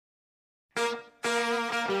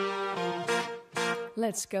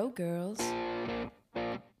Let's go, girls.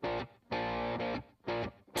 Come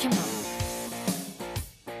on.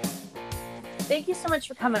 Thank you so much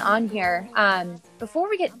for coming on here. Before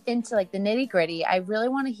we get into like the nitty gritty, I really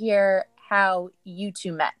want to hear how you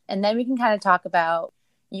two met, and then we can kind of talk about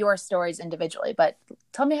your stories individually. But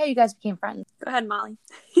tell me how you guys became friends. Go ahead, Molly.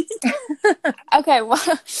 Okay, well,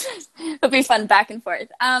 it'll be fun back and forth.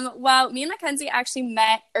 Well, me and Mackenzie actually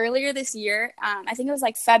met earlier this year. I think it was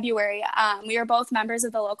like February. We were both members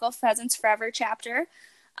of the local Pheasants Forever chapter.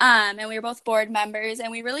 And we were both board members, and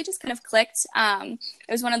we really just kind of clicked. It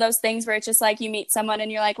was one of those things where it's just like you meet someone and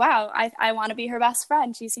you're like, wow, I want to be her best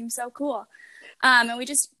friend. She seems so cool. And we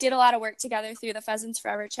just did a lot of work together through the Pheasants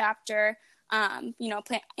Forever chapter,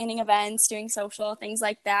 planning events, doing social, things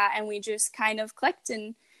like that. And we just kind of clicked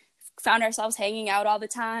and found ourselves hanging out all the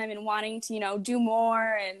time and wanting to, do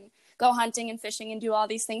more and go hunting and fishing and do all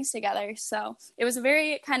these things together. So it was a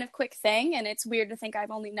very kind of quick thing, and it's weird to think I've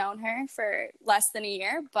only known her for less than a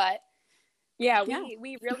year, but yeah.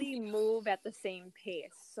 We really move at the same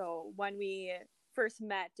pace. So when we first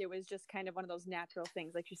met, it was just kind of one of those natural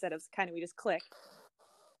things. Like you said, it was kind of, we just clicked.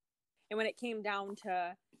 And when it came down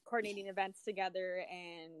to coordinating events together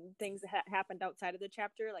and things that happened outside of the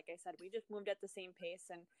chapter, like I said, we just moved at the same pace.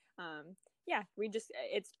 And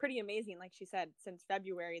it's pretty amazing, like she said, since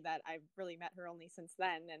February that I've really met her only since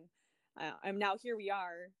then. And I'm now here we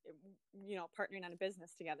are, partnering on a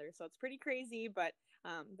business together. So it's pretty crazy, but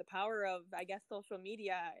the power of, I guess, social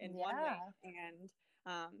media in one way. And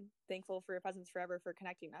thankful for Pheasants Forever for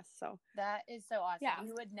connecting us. So that is so awesome. Yeah.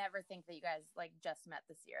 You would never think that you guys like just met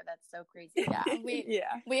this year. That's so crazy. Yeah.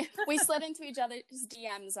 We slid into each other's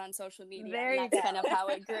DMs on social media. There you that's go. kind of how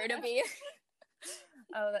it grew to be.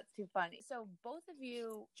 Oh, that's too funny. So both of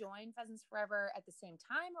you joined Pheasants Forever at the same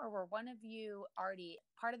time, or were one of you already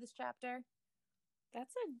part of this chapter?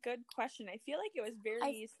 That's a good question. I feel like it was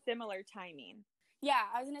very similar timing. Yeah,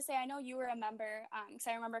 I was going to say, I know you were a member, because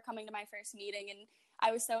I remember coming to my first meeting, and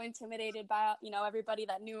I was so intimidated by, everybody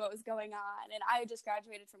that knew what was going on, and I had just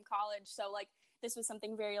graduated from college, so, this was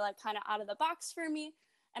something very, kind of out of the box for me,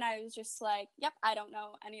 and I was just like, yep, I don't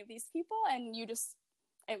know any of these people, and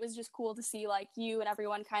it was just cool to see, you and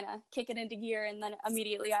everyone kind of kick it into gear, and then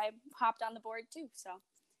immediately I hopped on the board, too, so.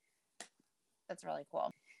 That's really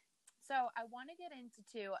cool. So I want to get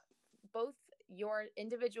into both your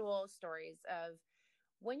individual stories of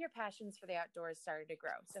when your passions for the outdoors started to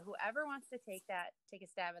grow. So whoever wants to take a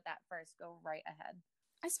stab at that first, go right ahead.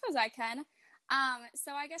 I suppose I can.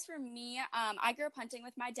 So I guess for me, I grew up hunting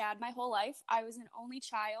with my dad my whole life. I was an only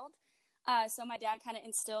child. So my dad kind of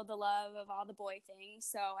instilled the love of all the boy things.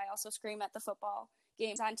 So I also scream at the football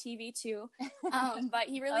games on TV too. But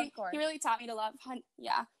he really taught me to love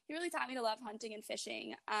he really taught me to love hunting and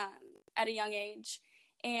fishing at a young age.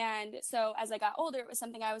 And so as I got older, it was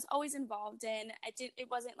something I was always involved in. It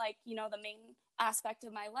wasn't the main aspect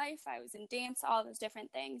of my life. I was in dance, all those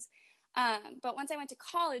different things. But once I went to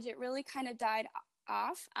college, it really kind of died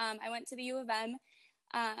off. I went to the U of M,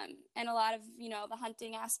 and a lot of, the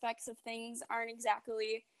hunting aspects of things aren't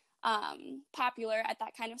exactly popular at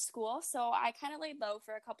that kind of school. So I kind of laid low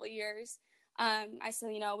for a couple of years. I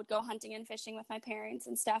still, would go hunting and fishing with my parents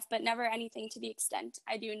and stuff, but never anything to the extent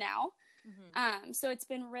I do now. Mm-hmm. So it's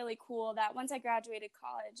been really cool that once I graduated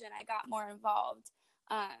college and I got more involved,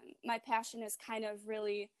 my passion has kind of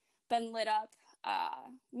really been lit up,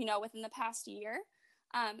 within the past year.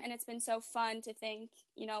 And it's been so fun to think,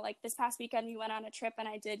 this past weekend we went on a trip and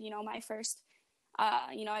I did, my first,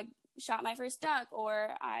 I shot my first duck, or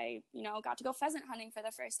I, got to go pheasant hunting for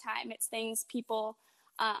the first time. It's things people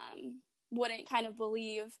wouldn't kind of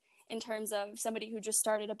believe in terms of somebody who just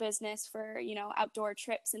started a business for, outdoor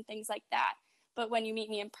trips and things like that. But when you meet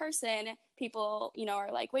me in person, people, are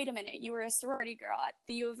like, wait a minute, you were a sorority girl at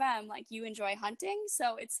the U of M, you enjoy hunting.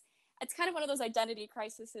 So it's kind of one of those identity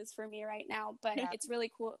crises for me right now, but It's really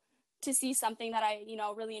cool to see something that I,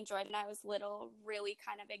 really enjoyed when I was little, really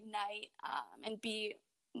kind of ignite and be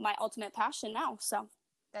my ultimate passion now. So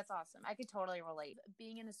that's awesome. I could totally relate.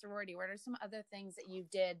 Being in a sorority, what are some other things that you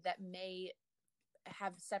did that may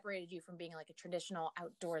have separated you from being a traditional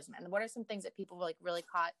outdoorsman? What are some things that people really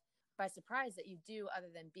caught by surprise that you do other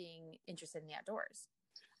than being interested in the outdoors?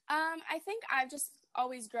 I think I've just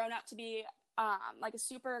always grown up to be a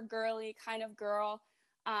super girly kind of girl.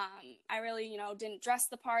 I really, didn't dress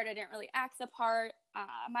the part. I didn't really act the part.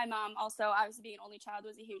 My mom also, obviously being an only child,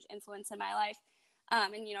 was a huge influence in my life.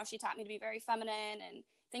 And, she taught me to be very feminine and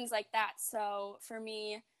things like that. So for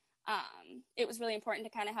me, it was really important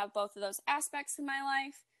to kind of have both of those aspects in my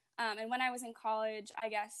life. And when I was in college, I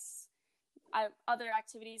guess other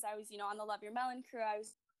activities, I was, on the Love Your Melon crew. I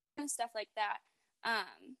was doing stuff like that.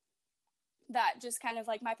 that just kind of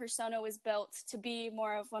like my persona was built to be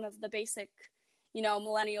more of one of the basic, you know,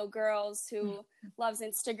 millennial girls who loves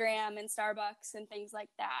Instagram and Starbucks and things like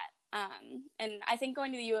that. And I think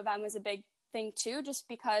going to the U of M was a big thing too, just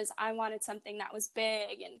because I wanted something that was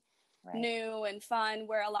big and new and fun,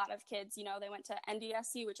 where a lot of kids, you know, they went to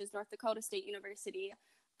NDSU, which is North Dakota State University,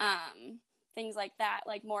 things like that,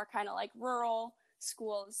 like more kind of like rural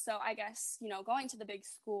schools. So I guess, you know, going to the big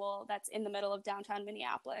school that's in the middle of downtown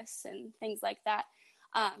Minneapolis and things like that,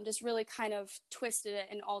 just really kind of twisted it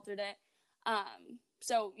and altered it.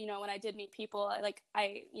 So, you know, when I did meet people,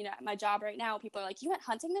 you know, at my job right now, people are like, you went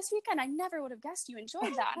hunting this weekend? I never would have guessed you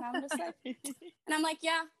enjoyed that. And I'm just like, and I'm like,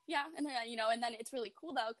 yeah. And then, you know, and then it's really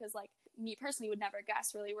cool though, because like me personally would never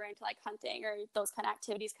guess really we're into like hunting or those kind of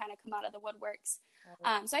activities kind of come out of the woodworks.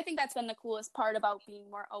 So I think that's been the coolest part about being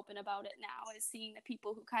more open about it now, is seeing the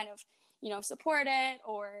people who kind of, you know, support it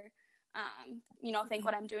or, you know, think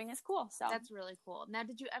what I'm doing is cool. So that's really cool. Now,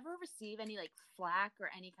 did you ever receive any like flack or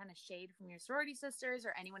any kind of shade from your sorority sisters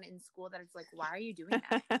or anyone in school that it's like, why are you doing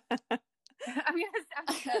that? I'm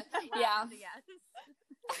gonna yeah. Yes.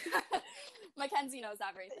 Mackenzie knows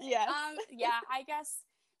everything. Yes. Yeah, I guess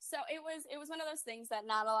so. It was one of those things that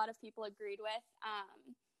not a lot of people agreed with,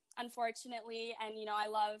 unfortunately. And you know, I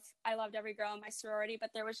loved every girl in my sorority,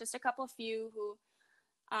 but there was just a couple few who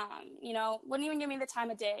you know, wouldn't even give me the time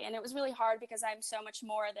of day. And it was really hard because I'm so much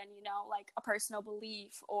more than, you know, like a personal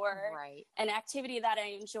belief or an activity that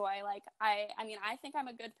I enjoy. Like, I mean, I think I'm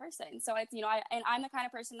a good person. So it's, you know, I'm the kind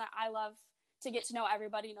of person that I love to get to know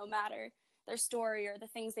everybody, no matter their story or the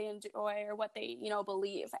things they enjoy or what they, you know,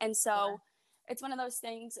 believe. And so it's one of those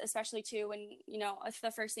things, especially too, when, you know, if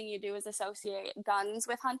the first thing you do is associate guns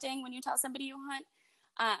with hunting, when you tell somebody you hunt,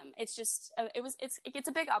 it's just, it gets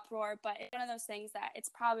a big uproar, but it's one of those things that it's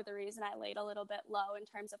probably the reason I laid a little bit low in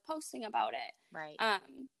terms of posting about it. Right.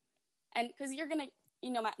 And because you're going to,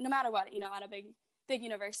 you know, no matter what, you know, at a big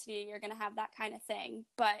university, you're going to have that kind of thing.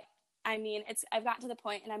 But I mean, I've gotten to the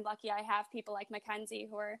point, and I'm lucky I have people like Mackenzie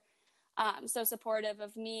who are, so supportive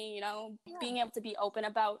of me, you know, being able to be open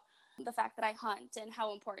about the fact that I hunt and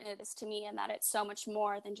how important it is to me, and that it's so much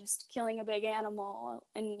more than just killing a big animal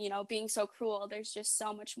and, you know, being so cruel. There's just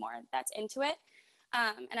so much more that's into it.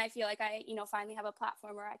 And I feel like I, you know, finally have a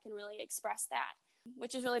platform where I can really express that,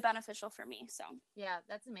 which is really beneficial for me. So yeah,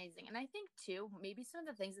 that's amazing. And I think too, maybe some of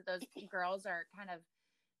the things that those girls are kind of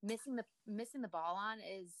missing the ball on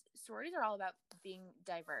is sororities are all about being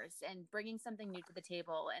diverse and bringing something new to the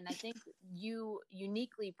table. And I think you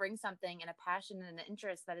uniquely bring something and a passion and an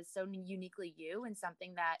interest that is so uniquely you, and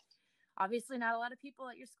something that obviously not a lot of people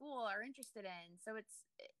at your school are interested in. So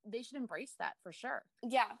they should embrace that for sure.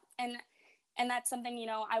 Yeah. And that's something, you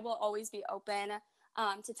know, I will always be open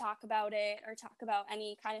to talk about it or talk about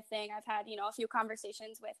any kind of thing. I've had, you know, a few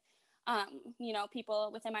conversations with you know, people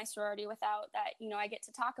within my sorority without that, you know, I get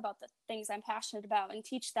to talk about the things I'm passionate about and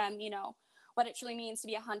teach them, you know, what it truly means to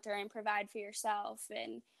be a hunter and provide for yourself.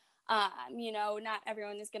 And, you know, not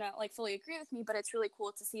everyone is going to like fully agree with me, but it's really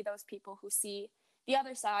cool to see those people who see the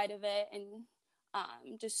other side of it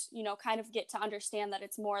and just, you know, kind of get to understand that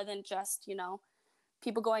it's more than just, you know,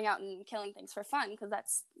 people going out and killing things for fun, because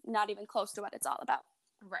that's not even close to what it's all about.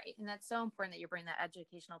 Right. And that's so important that you bring that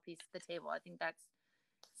educational piece to the table. I think that's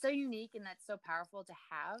so unique, and that's so powerful to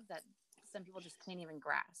have, that some people just can't even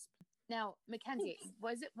grasp. Now, Mackenzie,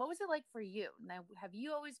 what was it like for you? Now, have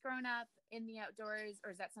you always grown up in the outdoors, or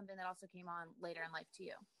is that something that also came on later in life to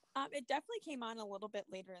you? It definitely came on a little bit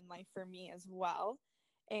later in life for me as well.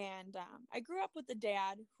 And I grew up with a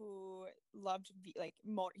dad who loved he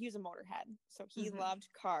was a motorhead. So he loved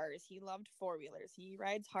cars. He loved four-wheelers. He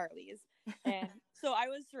rides Harleys. And so I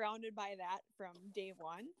was surrounded by that from day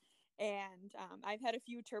one. And I've had a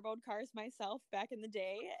few turboed cars myself back in the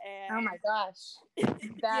day. And oh my gosh,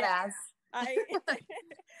 badass! I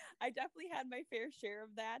definitely had my fair share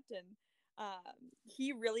of that, and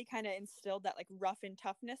he really kind of instilled that like rough and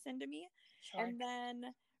toughness into me. Sure. And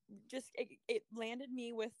then just it landed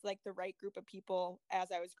me with like the right group of people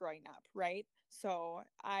as I was growing up, right? So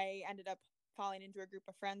I ended up falling into a group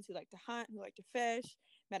of friends who like to hunt, who like to fish.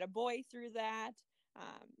 Met a boy through that.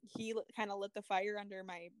 He kind of lit the fire under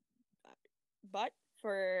my butt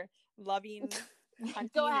for loving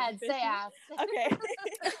hunting. Go ahead, say ass. Okay.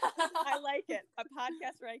 I like it. A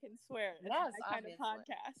podcast where I can swear. Yes, my kind of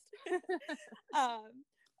podcast.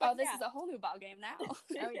 But this is a whole new ball game now.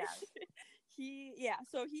 Oh yeah.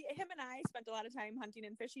 So him and I spent a lot of time hunting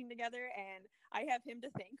and fishing together, and I have him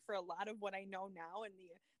to thank for a lot of what I know now and the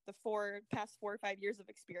past 4 or 5 years of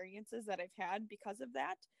experiences that I've had because of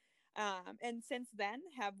that. And since then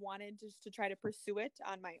have wanted just to try to pursue it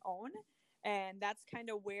on my own. And that's kind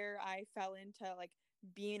of where I fell into like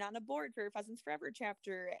being on a board for Pheasants Forever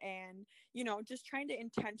chapter, and just trying to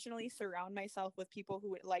intentionally surround myself with people who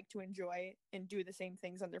would like to enjoy and do the same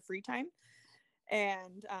things on their free time.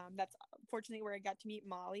 And that's fortunately where I got to meet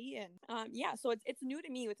Molly. And so it's new to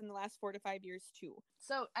me within the last 4 to 5 years too.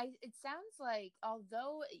 So it sounds like,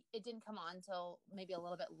 although it didn't come on until maybe a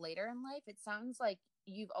little bit later in life, it sounds like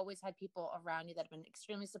you've always had people around you that have been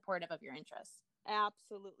extremely supportive of your interests.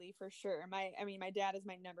 Absolutely, for sure. My dad is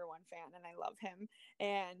my number one fan, and I love him.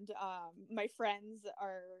 And my friends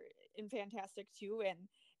are fantastic too. And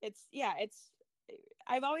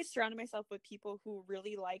I've always surrounded myself with people who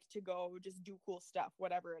really like to go just do cool stuff,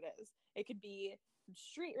 whatever it is. It could be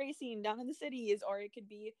street racing down in the cities, or it could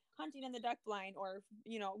be hunting in the duck blind, or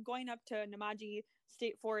going up to Namaji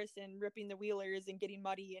State Forest and ripping the wheelers and getting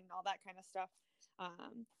muddy and all that kind of stuff.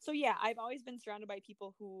 I've always been surrounded by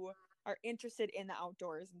people who are interested in the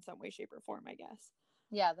outdoors in some way, shape, or form, I guess.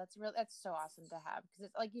 Yeah, that's so awesome to have, because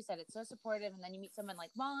it's like you said, it's so supportive, and then you meet someone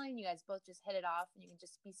like Molly and you guys both just hit it off, and you can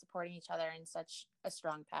just be supporting each other in such a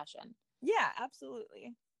strong passion. Yeah,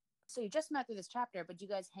 absolutely. So you just met through this chapter, but you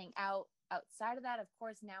guys hang out outside of that, of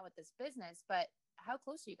course, now with this business, but how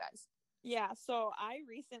close are you guys? Yeah, so I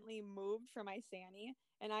recently moved from Isani,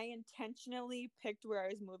 and I intentionally picked where I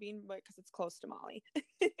was moving because it's close to Molly.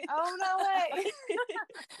 Oh, no way.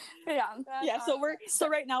 Yeah. So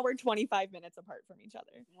right now we're 25 minutes apart from each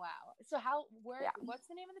other. Wow. So what's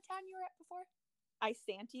the name of the town you were at before?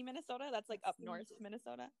 Isanti, Minnesota. That's like up north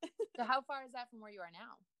Minnesota. So how far is that from where you are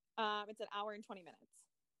now? It's an hour and 20 minutes.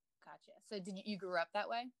 Gotcha. So did you grew up that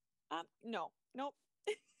way? No, nope.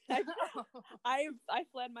 I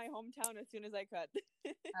fled my hometown as soon as I could.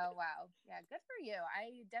 Oh, wow. Yeah, good for you.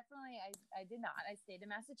 I did not. I stayed in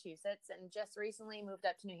Massachusetts and just recently moved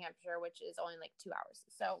up to New Hampshire, which is only like 2 hours.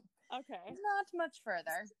 So okay, not much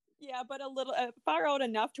further. Yeah, but a little far out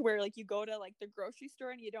enough to where like you go to like the grocery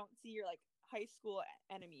store and you don't see your like high school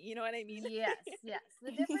enemy. You know what I mean? Yes.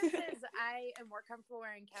 The difference is I am more comfortable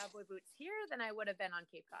wearing cowboy boots here than I would have been on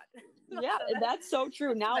Cape Cod. Yeah, that's so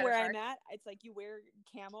true. Now where I'm at, it's like you wear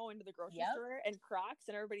camo into the grocery store and Crocs,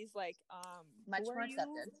 and everybody's like, much more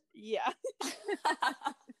accepted. Yeah.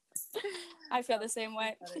 I feel the same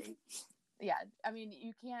way. Yeah, I mean,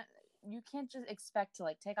 you can't just expect to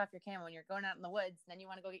like take off your camo when you're going out in the woods, and then you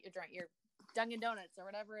want to go get your Dunkin' Donuts or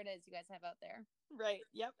whatever it is you guys have out there. Right.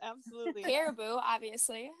 Yep. Absolutely. Caribou,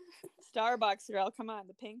 obviously. Starbucks, girl. Come on,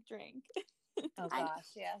 the pink drink. Oh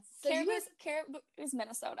gosh, yes. So Caribou is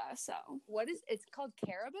Minnesota. So it's called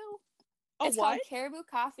Caribou? Oh, it's called Caribou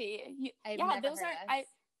Coffee. Those aren't.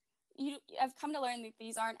 I've come to learn that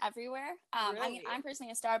these aren't everywhere. Really? I mean, I'm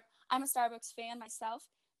personally I'm a Starbucks fan myself.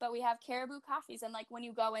 But we have Caribou coffees, and like when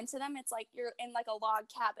you go into them, it's like you're in like a log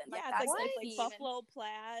cabin. Yeah, like, it's like buffalo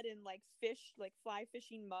plaid and like fish, like fly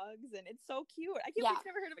fishing mugs, and it's so cute. I can't believe you've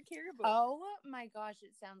never heard of a Caribou. Oh my gosh,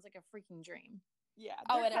 it sounds like a freaking dream. Yeah.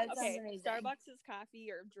 It is. Okay. Starbucks' coffee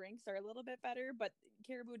or drinks are a little bit better, but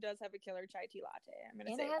Caribou does have a killer chai tea latte. I'm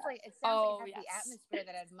gonna say it sounds like it has the atmosphere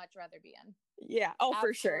that I'd much rather be in. Yeah. Oh, absolutely.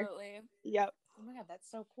 For sure. Yep. Oh my god, that's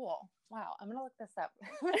so cool. Wow, I'm gonna look this up.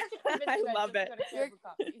 I love it.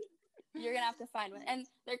 You're gonna have to find one, and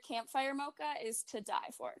their campfire mocha is to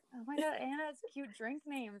die for. Oh my god, Anna has cute drink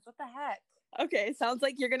names. What the heck? Okay, sounds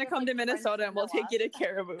like you're gonna come to Minnesota and we'll take you to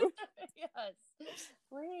Caribou. Yes,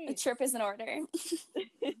 please. The trip is in order.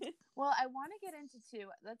 Well, I want to get into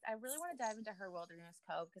I really want to dive into Her Wilderness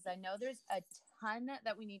Cove because I know there's a ton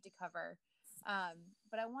that we need to cover.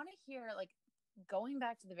 But I want to hear like going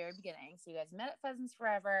back to the very beginning. So you guys met at Pheasants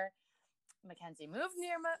Forever. Mackenzie moved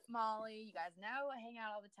near Molly. You guys now hang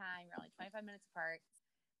out all the time. You're only 25 minutes apart.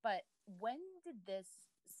 But when did this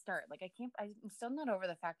start? Like, I'm still not over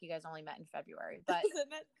the fact you guys only met in February. But isn't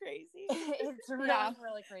that crazy? It's really,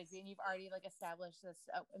 really crazy. And you've already like established this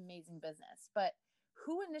amazing business. But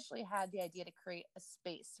who initially had the idea to create a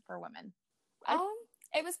space for women?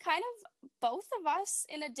 It was kind of both of us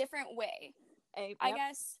in a different way. I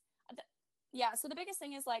guess. So the biggest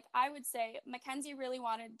thing is like, I would say Mackenzie really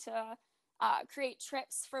wanted to create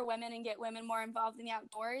trips for women and get women more involved in the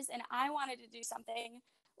outdoors. And I wanted to do something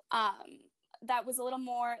that was a little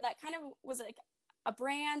more, that kind of was like a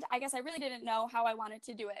brand. I guess I really didn't know how I wanted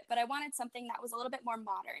to do it, but I wanted something that was a little bit more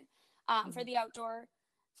modern for the outdoor,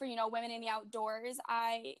 for, women in the outdoors.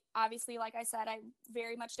 I obviously, like I said, I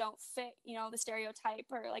very much don't fit, the stereotype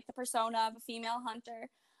or like the persona of a female hunter.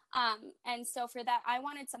 And so for that, I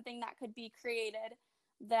wanted something that could be created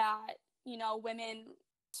that, women,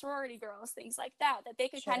 sorority girls, things like that they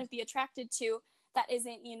could kind of be attracted to, that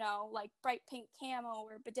isn't, like bright pink camo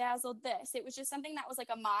or bedazzled this. It was just something that was like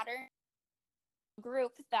a modern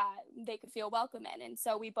group that they could feel welcome in. And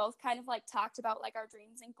so we both kind of like talked about like our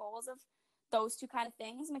dreams and goals of those two kind of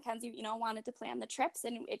things. Mackenzie, you know, wanted to plan the trips,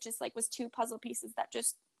 and it just like was two puzzle pieces that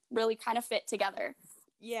just really kind of fit together.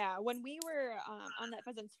 Yeah, when we were on that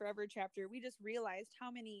Pheasants Forever chapter, we just realized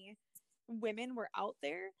how many women were out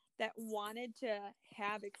there that wanted to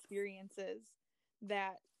have experiences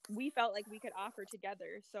that we felt like we could offer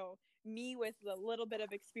together. So me, with the little bit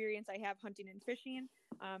of experience I have hunting and fishing,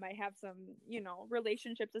 I have some, you know,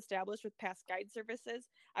 relationships established with past guide services.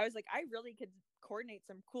 I was like, I really could coordinate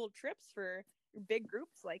some cool trips for big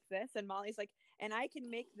groups like this. And Molly's like, and I can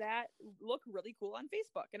make that look really cool on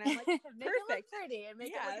Facebook. And I'm like, Make perfect. it look pretty and make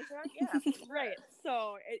it look attractive. Yeah, Right.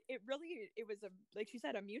 So it really, it was a, like she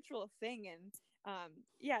said, a mutual thing. And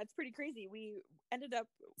yeah, it's pretty crazy. We ended up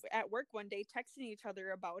at work one day texting each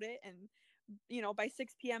other about it, and you know, by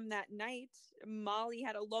 6 p.m. that night, Molly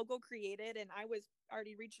had a logo created, and I was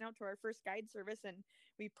already reaching out to our first guide service, and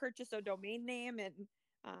we purchased a domain name,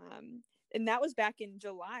 and that was back in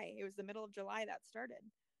July. It was the middle of July that started.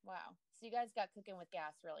 Wow. So you guys got cooking with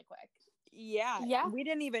gas really quick. Yeah. Yeah. We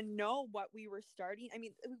didn't even know what we were starting. I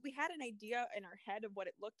mean, we had an idea in our head of what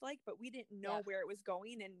it looked like, but we didn't know where it was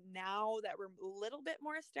going. And now that we're a little bit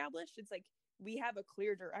more established, it's like we have a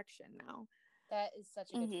clear direction now. That is such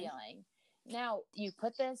a good feeling. Now, you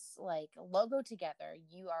put this like logo together.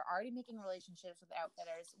 You are already making relationships with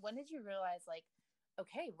outfitters. When did you realize, like,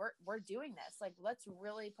 okay, we're doing this? Like, let's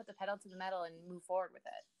really put the pedal to the metal and move forward with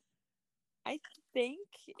it. I think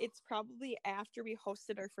it's probably after we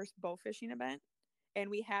hosted our first bow fishing event, and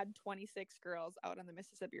we had 26 girls out on the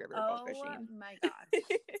Mississippi River bow fishing. Oh my gosh.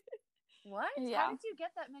 What? Yeah. How did you get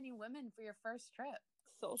that many women for your first trip?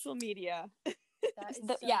 Social media. That is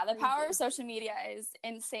the crazy. power of social media is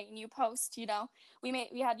insane. You post, you know, we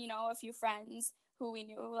had, you know, a few friends who we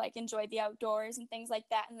knew like enjoyed the outdoors and things like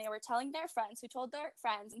that, and they were telling their friends who told their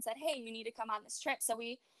friends and said, hey, you need to come on this trip. So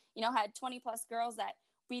we, you know, had 20 plus girls that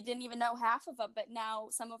we didn't even know half of them, but now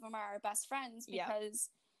some of them are our best friends because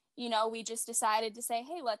you know, we just decided to say,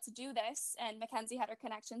 hey, let's do this. And Mackenzie had her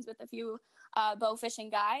connections with a few bow fishing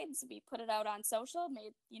guides. We put it out on social,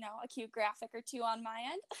 made, you know, a cute graphic or two on my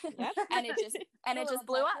end. Yep. and it just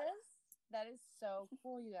blew up. That is so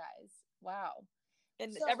cool, you guys. Wow.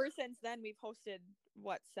 And ever since then, we've hosted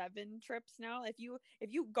 7 trips now. If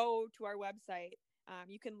you go to our website,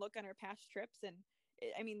 you can look on our past trips, and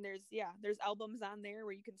I mean, there's albums on there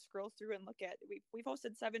where you can scroll through and look at. We've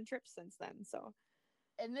hosted 7 trips since then. So,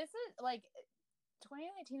 and this is like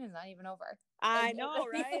 2019 is not even over. I know,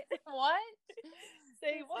 right? What?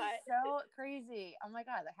 Say what? So crazy. Oh my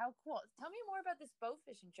God. How cool. Tell me more about this bow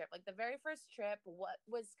fishing trip. Like the very first trip, what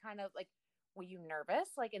was kind of like, were you nervous?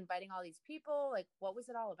 Like inviting all these people? Like what was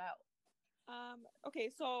it all about?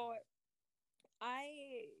 Okay. So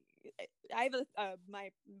I have my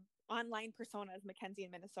online persona is Mackenzie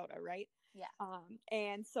in Minnesota, right? Yeah.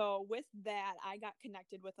 And so with that, I got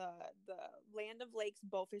connected with the Land of Lakes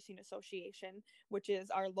Bow Fishing Association, which is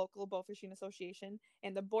our local bow fishing association,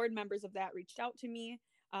 and the board members of that reached out to me,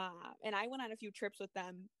 and I went on a few trips with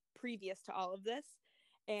them previous to all of this,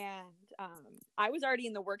 and I was already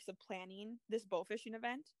in the works of planning this bow fishing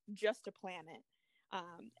event just to plan it,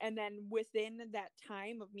 and then within that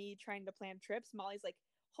time of me trying to plan trips, Molly's like,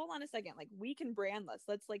 hold on a second, like we can brand this,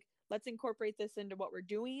 let's incorporate this into what we're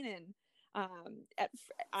doing. And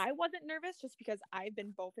I wasn't nervous just because I've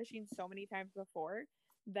been bow fishing so many times before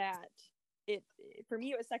that for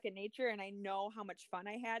me it was second nature, and I know how much fun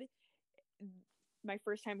I had my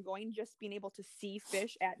first time going, just being able to see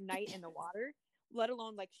fish at night in the water, let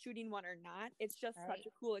alone like shooting one or not. It's just such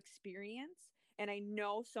a cool experience, and I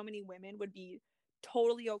know so many women would be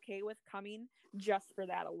totally okay with coming just for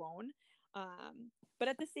that alone. But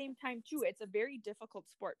at the same time too, it's a very difficult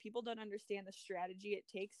sport. People don't understand the strategy it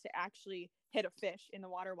takes to actually hit a fish in the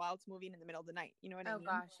water while it's moving in the middle of the night. You know what I mean?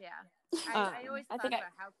 Oh gosh, yeah. I always thought about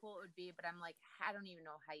how cool it would be, but I'm like, I don't even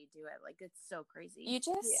know how you do it. Like it's so crazy.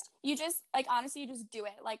 You just like, honestly, you just do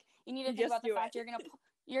it. Like you need to think about the fact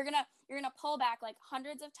you're gonna pull back like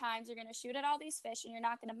hundreds of times. You're gonna shoot at all these fish, and you're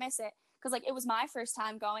not gonna miss it. Because like it was my first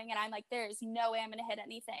time going, and I'm like, there's no way I'm gonna hit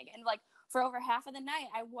anything. And like for over half of the night,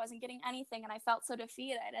 I wasn't getting anything, and I felt so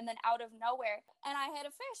defeated. And then out of nowhere, and I hit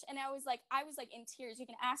a fish, and I was like in tears. You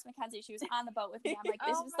can ask Mackenzie; she was on the boat with me. I'm like,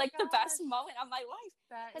 this is like the best moment of my life,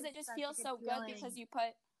 because it just feels so good because you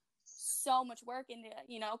put so much work into,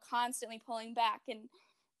 you know, constantly pulling back. And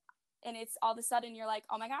and it's all of a sudden you're like,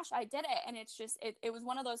 oh my gosh, I did it. And it's just, it was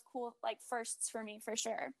one of those cool like firsts for me, for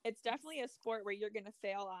sure. It's definitely a sport where you're going to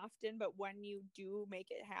fail often, but when you do make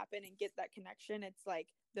it happen and get that connection, it's like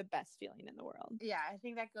the best feeling in the world. Yeah, I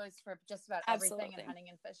think that goes for just about Absolutely. everything in hunting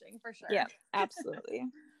and fishing, for sure. Yeah, absolutely.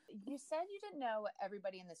 You said you didn't know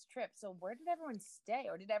everybody in this trip, so where did everyone stay?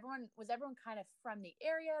 Or was everyone kind of from the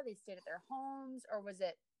area? They stayed at their homes, or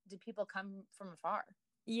did people come from afar?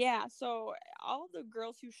 Yeah, so all of the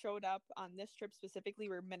girls who showed up on this trip specifically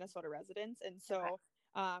were Minnesota residents, and so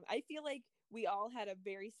I feel like we all had a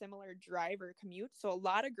very similar drive or commute. So a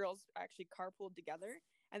lot of girls actually carpooled together,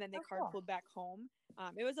 and then they carpooled back home.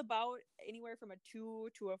 It was about anywhere from a 2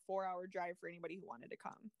 to a 4 hour drive for anybody who wanted to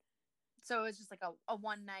come. So it was just like a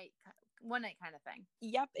one night kind of thing.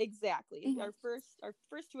 Yep, exactly. Mm-hmm. Our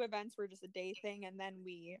first 2 events were just a day thing, and then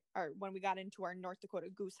when we got into our North Dakota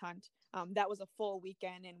goose hunt, that was a full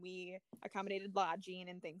weekend, and we accommodated lodging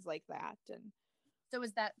and things like that. And so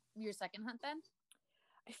was that your second hunt then?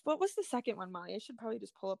 What was the second one, Molly? I should probably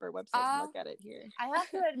just pull up our website and look at it here. I have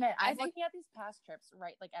to admit, I'm looking at these past trips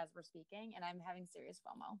right like as we're speaking, and I'm having serious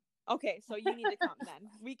FOMO. Okay, so you need to come then.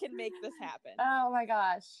 We can make this happen. Oh my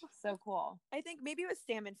gosh, so cool. I think maybe it was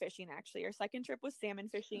salmon fishing, actually. Our second trip was salmon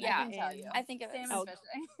fishing. Yeah, I can tell you. I think it was salmon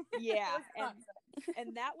fishing. Yeah,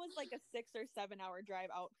 and that was like a 6 or 7 hour drive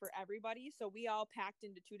out for everybody. So we all packed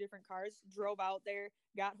into 2 different cars, drove out there,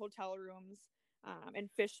 got hotel rooms, and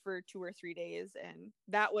fished for 2 or 3 days. And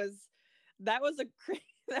that was a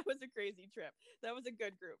crazy trip. That was a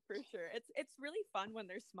good group for sure. It's really fun when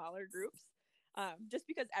there's smaller groups. Just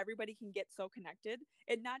because everybody can get so connected,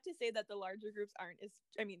 and not to say that the larger groups aren't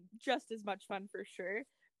just as much fun for sure,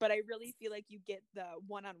 but I really feel like you get the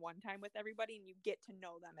one-on-one time with everybody and you get to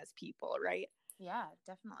know them as people, right? Yeah,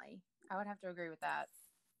 definitely. I would have to agree with that.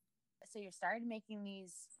 So you started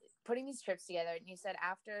putting these trips together, and you said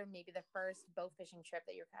after maybe the first bow fishing trip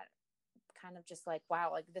that you're kind of just like, wow,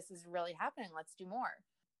 like this is really happening. Let's do more.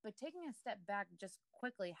 But taking a step back just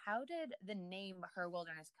quickly, how did the name Her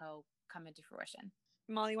Wilderness Co. come into fruition?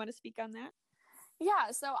 Molly, you want to speak on that? Yeah,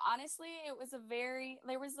 so honestly,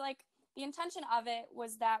 the intention of it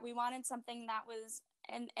was that we wanted something that was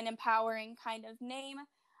an empowering kind of name.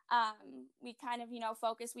 We kind of,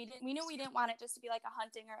 focused. We knew we didn't want it just to be like a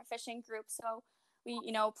hunting or a fishing group. So we,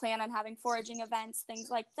 plan on having foraging events, things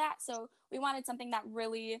like that. So we wanted something that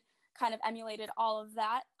really kind of emulated all of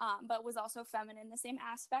that, but was also feminine in the same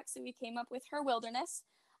aspect. So we came up with Her Wilderness.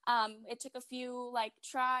 It took a few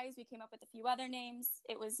tries. We came up with a few other names.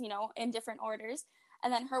 It was, in different orders.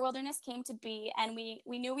 And then Her Wilderness came to be, and we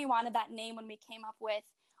knew we wanted that name when we came up with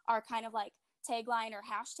our kind of tagline or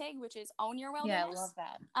hashtag, which is Own Your Wilderness. Yeah, I love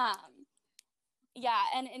that. Yeah,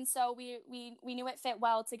 and so we knew it fit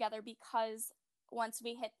well together, because once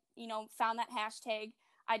we hit, found that hashtag,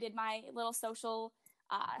 I did my little social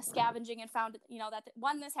scavenging and found, that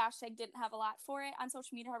this hashtag didn't have a lot for it on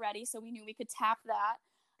social media already, so we knew we could tap that.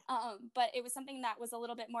 But it was something that was a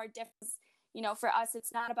little bit more different. For us,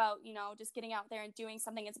 it's not about, just getting out there and doing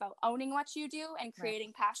something. It's about owning what you do and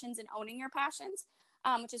creating passions and owning your passions,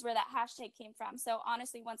 which is where that hashtag came from. So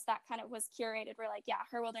honestly, once that kind of was curated, we're like, yeah,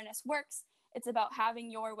 Her Wilderness works. It's about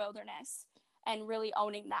having your wilderness and really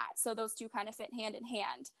owning that. So those two kind of fit hand in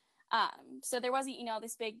hand. So there wasn't,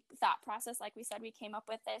 this big thought process. Like we said, we came up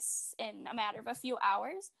with this in a matter of a few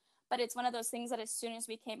hours, but it's one of those things that as soon as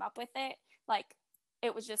we came up with it,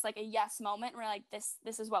 it was just like a yes moment. We're like,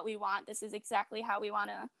 this is what we want. This is exactly how we want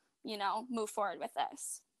to, move forward with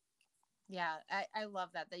this. Yeah, I love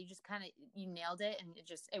that you just kind of, you nailed it, and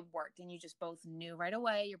it worked, and you just both knew right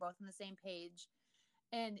away. You're both on the same page.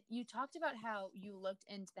 And you talked about how you looked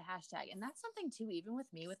into the hashtag, and that's something too, even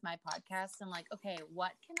with me, with my podcast. I'm like, okay,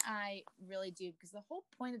 what can I really do? Because the whole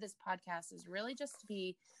point of this podcast is really just to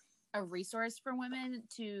be a resource for women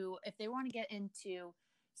to, if they want to get into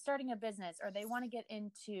starting a business, or they want to get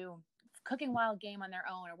into cooking wild game on their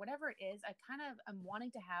own, or whatever it is. I'm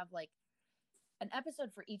wanting to have an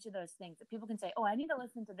episode for each of those things that people can say, oh, I need to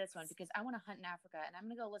listen to this one because I want to hunt in Africa, and I'm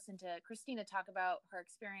going to go listen to Christina talk about her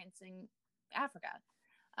experience in Africa.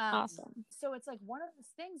 Awesome. So it's one of those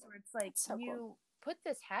things where it's so you cool. Put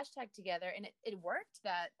this hashtag together, and it worked.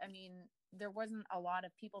 There wasn't a lot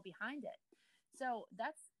of people behind it. So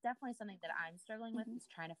that's definitely something that I'm struggling with, is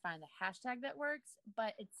trying to find the hashtag that works.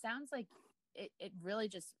 But it sounds like it really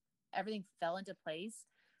just, everything fell into place.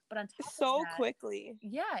 But on top so of that, quickly.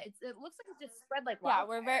 Yeah, it looks like it just spread like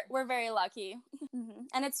wildfire. Yeah, we're very lucky.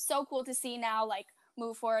 And it's so cool to see now,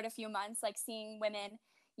 move forward a few months, seeing women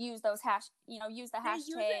use those use the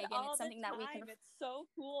hashtag, and it's something that we can. It's so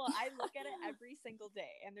cool. I look at it every single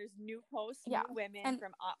day, and there's new posts, Yeah. new women and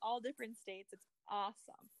from all different states. It's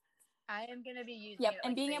awesome. I am going to be using Yep, it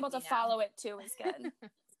and like being able to crazy now. follow it too is good.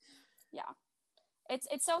 Yeah.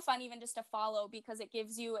 It's so fun even just to follow, because it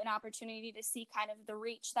gives you an opportunity to see kind of the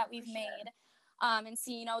reach that we've made, and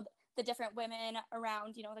see, you know, the different women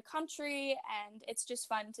around, you know, the country. And it's just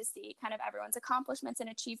fun to see kind of everyone's accomplishments and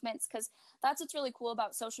achievements, because that's what's really cool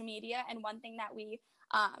about social media. And one thing that we,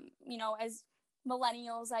 you know, as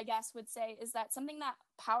millennials, I guess, would say is that something that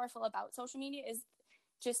powerful about social media is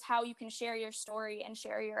just how you can share your story and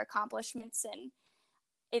share your accomplishments. And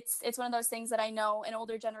it's one of those things that I know an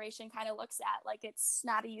older generation kind of looks at like it's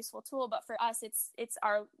not a useful tool, but for us, it's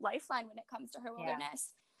our lifeline when it comes to her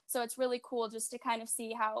wilderness. So it's really cool just to kind of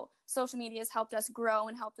see how social media has helped us grow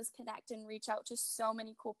and helped us connect and reach out to so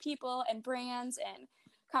many cool people and brands and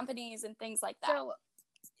companies and things like that. So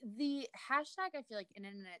the hashtag, I feel like in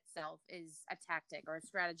and of itself is a tactic or a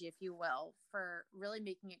strategy, if you will, for really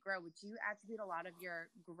making it grow. Would you attribute a lot of your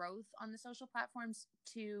growth on the social platforms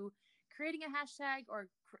to creating a hashtag, or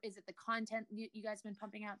is it the content you guys have been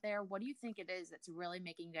pumping out there? What do you think it is that's really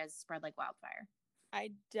making you guys spread like wildfire?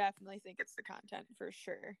 I definitely think it's the content for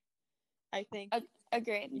sure. I think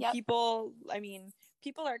agreed. Yep. People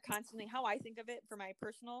are constantly, how I think of it for my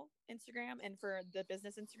personal Instagram and for the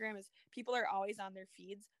business Instagram, is people are always on their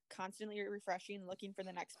feeds, constantly refreshing, looking for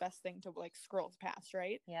the next best thing to like scroll past,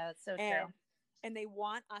 right? Yeah, that's so true. And they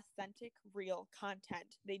want authentic, real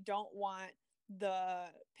content. They don't want the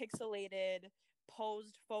pixelated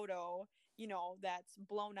posed photo, you know, that's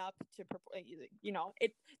blown up to, you know,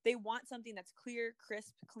 they want something that's clear,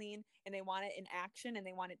 crisp, clean, and they want it in action, and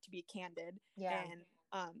they want it to be candid. And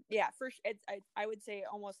I would say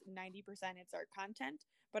almost 90% it's our content,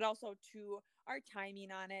 but also to our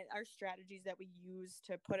timing on it, our strategies that we use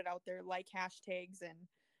to put it out there, like hashtags and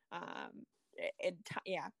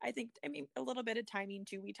I think a little bit of timing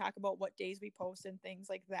too. We talk about what days we post and things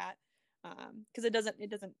like that, because it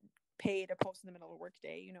doesn't pay to post in the middle of a work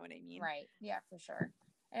day, you know what I mean? Right. Yeah, for sure.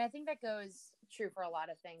 And I think that goes true for a lot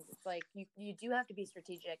of things. It's like you do have to be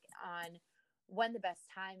strategic on when the best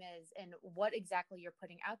time is and what exactly you're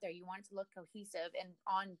putting out there. You want it to look cohesive and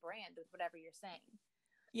on brand with whatever you're saying.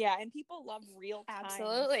 Yeah, and people love real time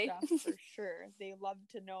stuff for sure. They love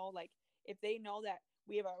to know, like, if they know that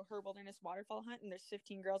we have her wilderness waterfowl hunt and there's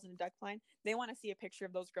 15 girls in a duck blind, they want to see a picture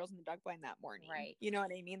of those girls in the duck blind that morning. Right. You know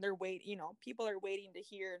what I mean? They're waiting, you know, people are waiting to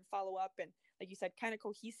hear and follow up, and like you said, kind of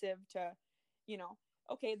cohesive to, you know,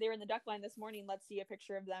 okay, they're in the duck blind this morning, let's see a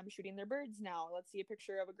picture of them shooting their birds now. Let's see a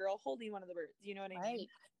picture of a girl holding one of the birds. You know what I mean?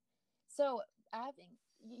 So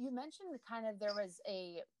you mentioned there was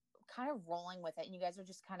a kind of rolling with it, and you guys are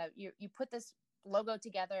just kind of, you put this logo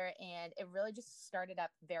together and it really just started up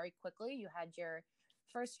very quickly. You had your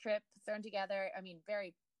first trip thrown together. I mean,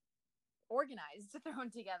 very organized thrown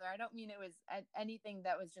together. I don't mean it was anything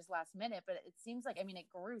that was just last minute, but it seems like, I mean, it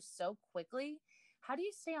grew so quickly. How do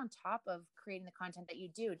you stay on top of creating the content that you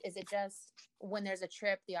do? Is it just when there's a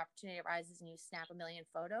trip, the opportunity arises and you snap a million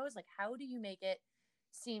photos? Like, how do you make it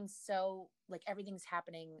seem so like everything's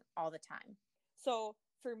happening all the time? So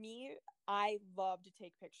for me, I love to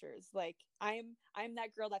take pictures. Like I'm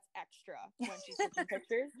that girl that's extra when she's taking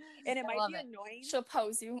pictures, and it might be annoying. She'll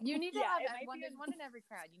pose you. You need to have one in every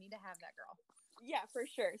crowd. You need to have that girl. Yeah, for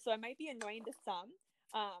sure. So it might be annoying to some,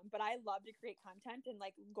 but I love to create content. And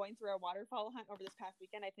like going through our waterfowl hunt over this past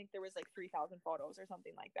weekend, I think there was like 3,000 photos or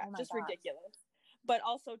something like that. Just ridiculous. But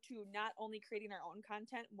also to not only creating our own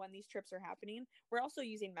content when these trips are happening, we're also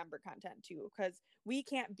using member content too, because we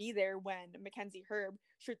can't be there when Mackenzie Herb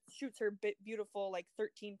shoots her beautiful like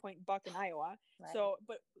 13-point buck in Iowa. Right. So,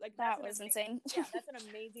 but like that was insane. Yeah, that's an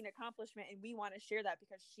amazing accomplishment, and we want to share that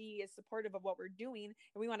because she is supportive of what we're doing,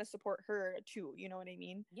 and we want to support her too. You know what I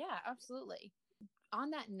mean? Yeah, absolutely.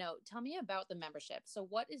 On that note, tell me about the membership. So,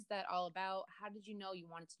 what is that all about? How did you know you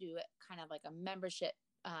wanted to do it, kind of like a membership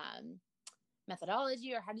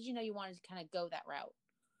methodology, or how did you know you wanted to kind of go that route?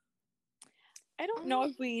 I don't know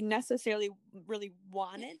if we necessarily really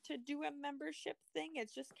wanted to do a membership thing.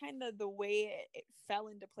 It's just kind of the way it fell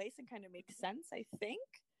into place and kind of makes sense, I think.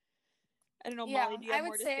 I don't know, Molly, do you have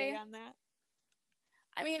more to say on that?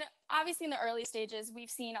 I mean, obviously in the early stages, we've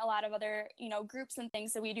seen a lot of other, you know, groups and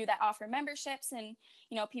things that we do that offer memberships, and,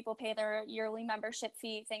 you know, people pay their yearly membership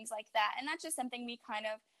fee, things like that. And that's just something we kind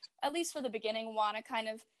of, at least for the beginning, want to kind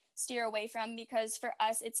of steer away from, because for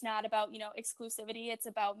us, it's not about, you know, exclusivity. It's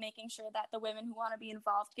about making sure that the women who want to be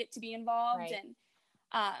involved get to be involved. Right.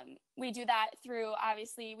 And we do that through,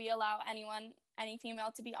 obviously, we allow any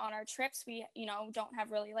female to be on our trips. We, you know, don't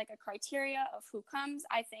have really like a criteria of who comes.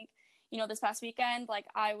 I think, you know, this past weekend, like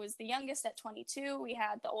I was the youngest at 22. We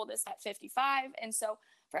had the oldest at 55. And so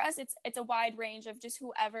for us, it's a wide range of just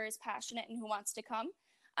whoever is passionate and who wants to come.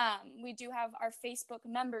 We do have our Facebook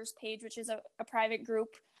members page, which is a private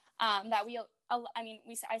group that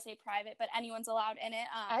I say private, but anyone's allowed in it.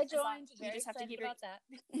 I joined. You just have to give about that.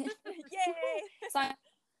 Yay! So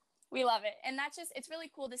we love it. And it's really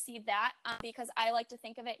cool to see that because I like to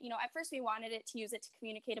think of it, at first we wanted it to use it to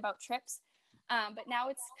communicate about trips, but now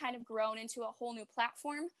it's kind of grown into a whole new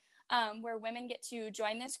platform where women get to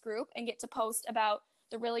join this group and get to post about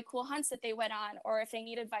the really cool hunts that they went on, or if they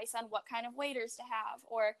need advice on what kind of waders to have,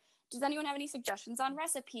 or does anyone have any suggestions on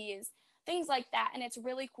recipes, things like that. And it's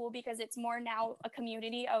really cool because it's more now a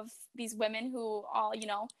community of these women who all,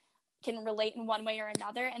 can relate in one way or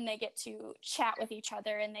another, and they get to chat with each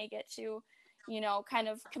other, and they get to, kind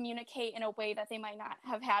of communicate in a way that they might not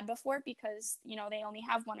have had before because, they only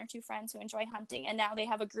have one or two friends who enjoy hunting. And now they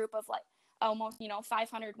have a group of like almost,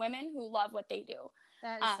 500 women who love what they do.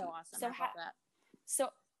 That is so awesome. I love that.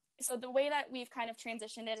 So the way that we've kind of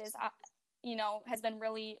transitioned it is, has been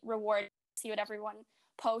really rewarding to see what everyone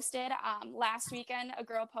posted. Last weekend, a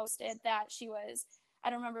girl posted that she was, I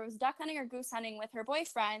don't remember, it was duck hunting or goose hunting with her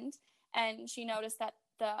boyfriend. And she noticed that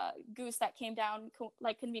the goose that came down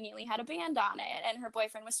conveniently had a band on it, and her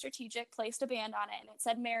boyfriend was strategic, placed a band on it, and it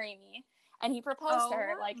said "Marry Me," and he proposed to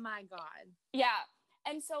her. Oh my God. Yeah.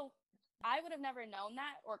 And so I would have never known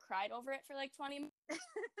that or cried over it for 20 minutes.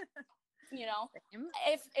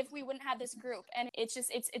 If we wouldn't have this group. And it's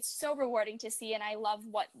just it's so rewarding to see, and I love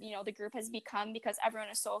what the group has become because everyone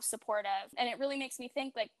is so supportive. And it really makes me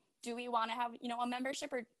think, do we want to have a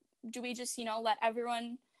membership, or do we just let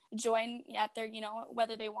everyone join at their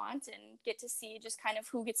whether they want, and get to see just kind of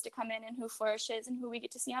who gets to come in and who flourishes and who we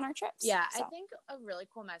get to see on our trips. I think a really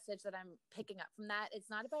cool message that I'm picking up from that, it's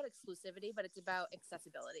not about exclusivity, but it's about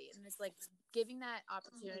accessibility, and it's giving that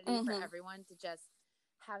opportunity for everyone to just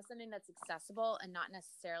have something that's accessible and not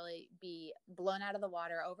necessarily be blown out of the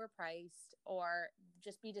water, overpriced, or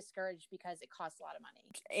just be discouraged because it costs a lot of money.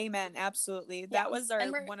 Amen. Absolutely. Yeah. That was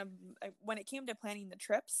when it came to planning the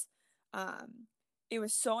trips, it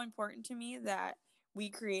was so important to me that we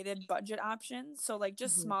created budget options. So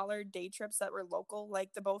just smaller day trips that were local,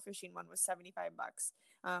 like the bow fishing one was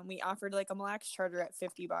 $75. We offered a Mille Lacs charter at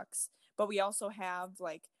 $50, but we also have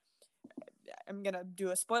I'm going to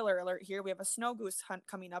do a spoiler alert here. We have a snow goose hunt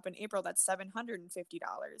coming up in April. That's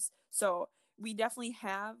 $750. So we definitely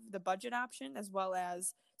have the budget option, as well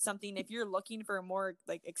as something, if you're looking for a more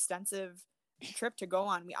extensive trip to go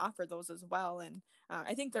on, we offer those as well. And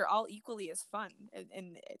I think they're all equally as fun,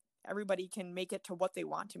 and everybody can make it to what they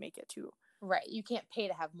want to make it to. Right. You can't pay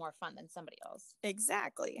to have more fun than somebody else.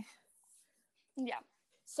 Exactly. Yeah.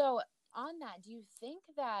 So on that, do you think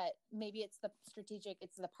that maybe it's the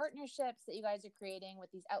partnerships that you guys are creating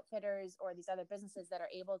with these outfitters or these other businesses that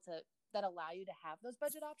allow you to have those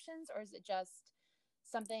budget options? Or is it just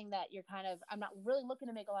something that you're I'm not really looking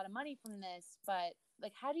to make a lot of money from this, but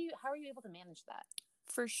how are you able to manage that?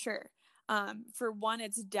 For sure. For one,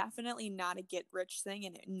 it's definitely not a get rich thing,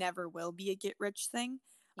 and it never will be a get rich thing.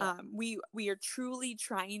 Yeah. We are truly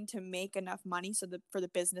trying to make enough money for the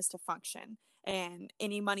business to function, and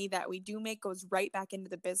any money that we do make goes right back into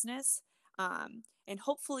the business. And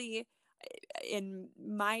hopefully, in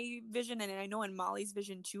my vision, and I know in Molly's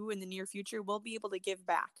vision too, in the near future, we'll be able to give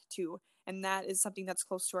back too. And that is something that's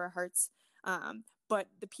close to our hearts. But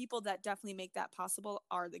the people that definitely make that possible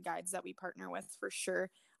are the guides that we partner with, for sure.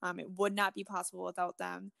 It would not be possible without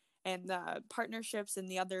them. And the partnerships and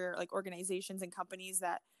the other organizations and companies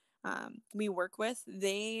that we work with,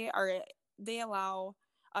 they allow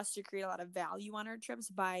us to create a lot of value on our trips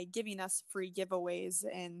by giving us free giveaways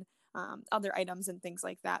and other items and things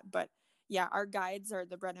like that. But yeah, our guides are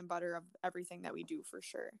the bread and butter of everything that we do, for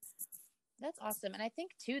sure. That's awesome. And I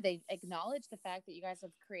think too, they acknowledge the fact that you guys have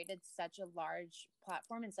created such a large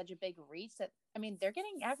platform and such a big reach that, they're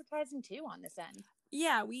getting advertising too on this end.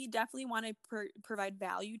 Yeah, we definitely want to provide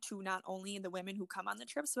value to not only the women who come on the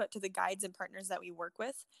trips, but to the guides and partners that we work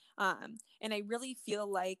with. And I really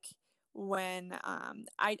feel like when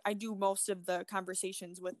I do most of the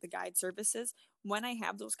conversations with the guide services, when I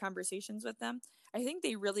have those conversations with them, I think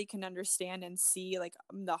they really can understand and see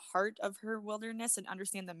the heart of her wilderness and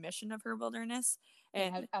understand the mission of her wilderness,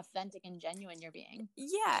 and how authentic and genuine you're being.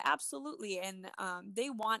 Yeah, absolutely. And they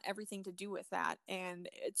want everything to do with that. And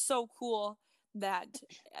it's so cool that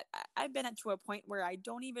I've been to a point where I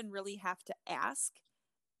don't even really have to ask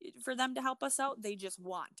for them to help us out. They just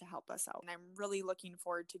want to help us out. And I'm really looking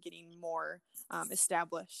forward to getting more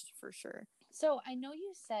established, for sure. So I know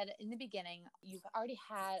you said in the beginning, you've already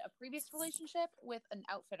had a previous relationship with an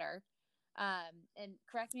outfitter. And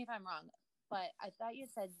correct me if I'm wrong, but I thought you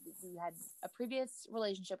said you had a previous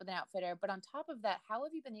relationship with an outfitter. But on top of that, how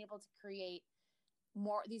have you been able to create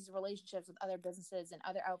more these relationships with other businesses and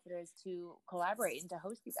other outfitters to collaborate and to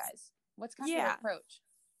host you guys? What's kind of your approach?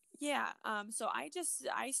 Yeah. So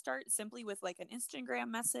I start simply with like an Instagram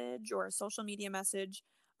message or a social media message,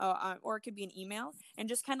 or it could be an email, and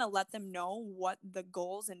just kind of let them know what the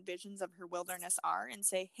goals and visions of Her Wilderness are, and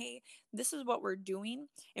say, hey, this is what we're doing,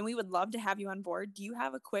 and we would love to have you on board. Do you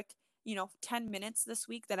have a quick 10 minutes this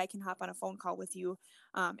week that I can hop on a phone call with you?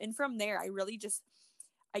 And from there,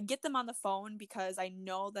 I get them on the phone because I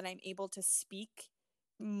know that I'm able to speak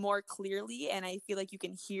more clearly, and I feel like you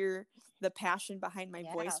can hear the passion behind my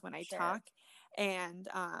voice when I talk. And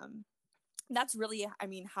that's really,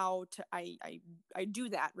 how I do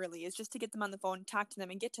that really, is just to get them on the phone, talk to them,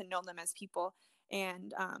 and get to know them as people.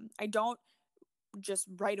 And I don't just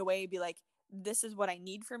right away be like, this is what I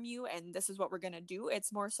need from you and this is what we're going to do.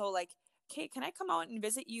 It's more so like, okay, can I come out and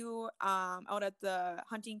visit you out at the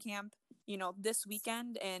hunting camp, this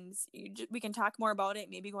weekend, and we can talk more about it,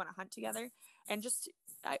 maybe go on a hunt together, and just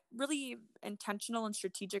really intentional and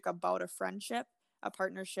strategic about a friendship, a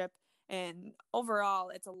partnership. And overall,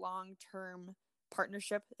 it's a long-term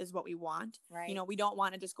partnership is what we want. Right. We don't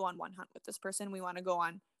want to just go on one hunt with this person. We want to go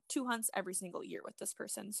on 2 hunts every single year with this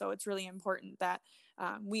person. So it's really important that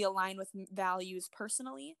we align with values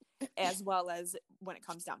personally, as well as when it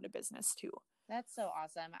comes down to business too. That's so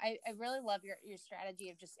awesome. I really love your strategy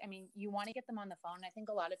of just, you want to get them on the phone. I think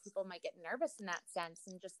a lot of people might get nervous in that sense,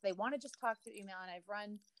 and they want to just talk through email. And I've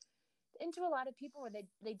run into a lot of people where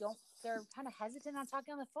they're kind of hesitant on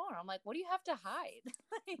talking on the phone. I'm like, what do you have to hide?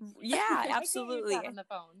 Yeah, absolutely. On the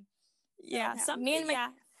phone. Yeah. Me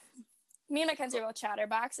and Mackenzie are both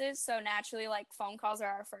chatterboxes, so naturally, like, phone calls are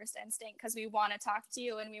our first instinct because we want to talk to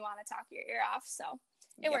you and we want to talk your ear off. So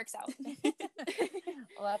it works out.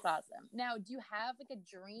 Well, that's awesome. Now, do you have like a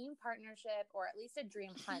dream partnership or at least a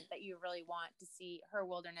dream hunt that you really want to see Her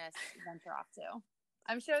Wilderness venture off to?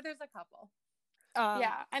 I'm sure there's a couple.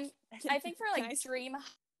 I think for like dream,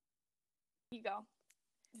 you go.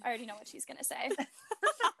 I already know what she's gonna say.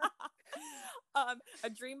 A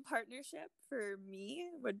dream partnership for me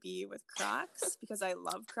would be with Crocs, because I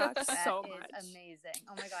love Crocs so much. That is amazing.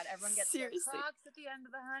 Oh my god, everyone gets Seriously. Their Crocs at the end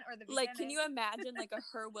of the hunt or the beginning. Like, can you imagine like a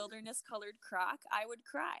Her Wilderness colored Croc? I would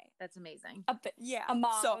cry. That's amazing. A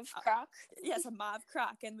mauve Croc. Yes, a mauve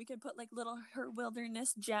Croc, and we could put like little Her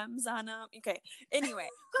Wilderness gems on them. Okay. Anyway,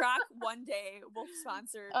 Croc one day will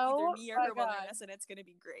sponsor either me or Her Wilderness, and it's gonna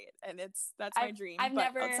be great. And that's my dream. I've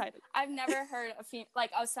never heard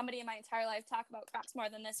of somebody in my entire life talk about Crocs more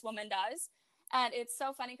than this woman does. And it's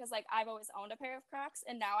so funny because like I've always owned a pair of Crocs,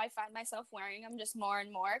 and now I find myself wearing them just more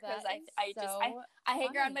and more because I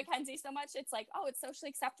hang around Mackenzie so much. It's like, oh, it's socially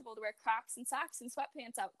acceptable to wear Crocs and socks and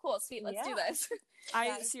sweatpants out. Cool, sweet, let's do this.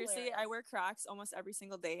 I wear Crocs almost every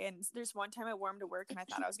single day, and there's one time I wore them to work and I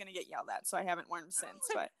thought I was gonna get yelled at, so I haven't worn them since.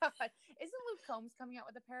 But isn't Luke Combs coming out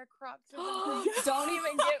with a pair of Crocs? Don't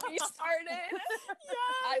even get me started.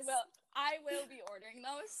 Yes. I will be ordering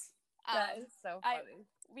those. That is so funny.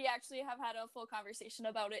 We actually have had a full conversation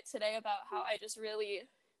about it today, about how I just really,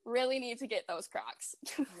 really need to get those Crocs.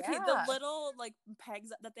 Yeah. The little like pegs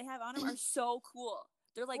that they have on them are so cool.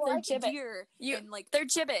 They're like they're deer. They're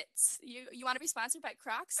gibbets. You want to be sponsored by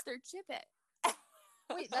Crocs? They're gibbet.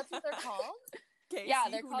 Wait, that's what they're called? Okay, yeah,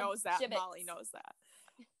 they're called knows that? gibbets. Molly knows that.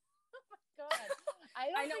 Oh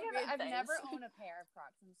my god, I've never owned a pair of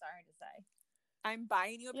Crocs. I'm sorry to say. I'm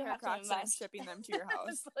buying you a pair of Crocs and I'm shipping them to your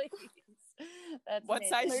house. That's what amazing.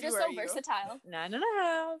 size They're just so versatile. 9.5.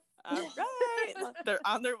 All right. They're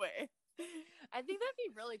on their way. I think that'd be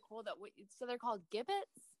really cool. So they're called gibbets?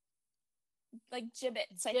 Like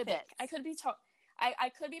gibbets, I think. I could be I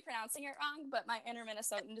could be pronouncing it wrong, but my inner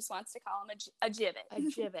Minnesotan just wants to call them a gibbet. A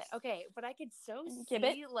gibbet. Okay, but I could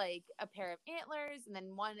see like a pair of antlers, and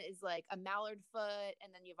then one is like a mallard foot,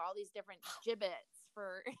 and then you have all these different gibbets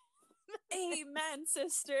for... Amen,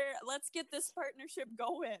 sister. Let's get this partnership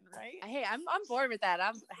going, right? Hey, I'm on board with that.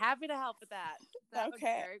 I'm happy to help with that. That would be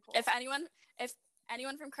very cool. If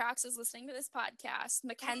anyone from Crocs is listening to this podcast,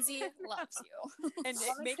 Mackenzie loves you. And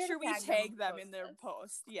make sure we tag them in their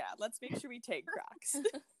post. Yeah, let's make sure we tag Crocs.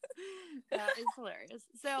 That is hilarious.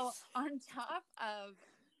 So on top of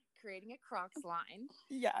creating a Crocs line,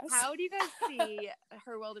 yes, how do you guys see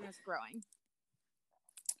Her Wilderness growing?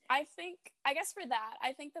 I guess for that,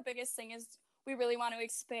 I think the biggest thing is we really want to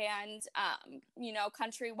expand,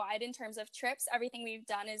 countrywide in terms of trips. Everything we've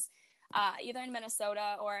done is either in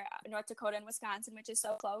Minnesota or North Dakota and Wisconsin, which is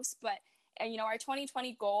so close. But, our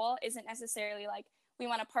 2020 goal isn't necessarily like we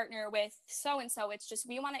want to partner with so-and-so. It's just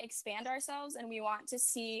we want to expand ourselves, and we want to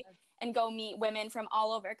see and go meet women from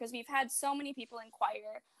all over, because we've had so many people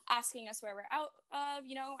inquire asking us where we're out of,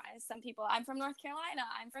 you know, some people, I'm from North Carolina,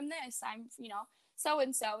 I'm from this, I'm, you know, so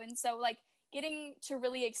and so. And so like getting to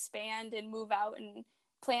really expand and move out and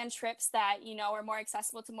plan trips that, you know, are more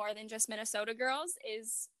accessible to more than just Minnesota girls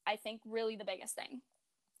is, I think, really the biggest thing.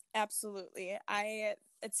 Absolutely.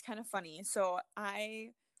 It's kind of funny. So I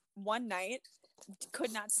one night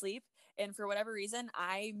could not sleep, and for whatever reason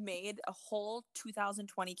I made a whole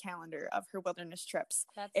 2020 calendar of her wilderness trips.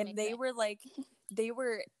 That's and amazing. they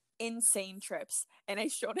were insane trips, and I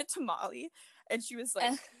showed it to Molly, and she was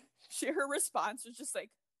like her response was just like,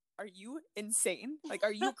 are you insane? Like,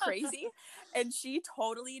 are you crazy? And she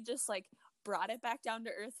totally just like brought it back down to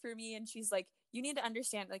earth for me, and she's like, you need to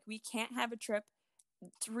understand, like, we can't have a trip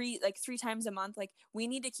three times a month. Like, we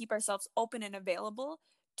need to keep ourselves open and available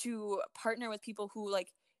to partner with people who, like,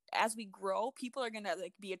 as we grow, people are gonna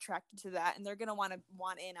like be attracted to that, and they're gonna want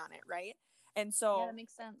in on it, right? And so yeah, that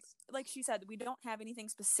makes sense. Like she said, we don't have anything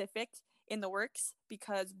specific in the works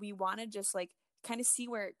because we want to just like kind of see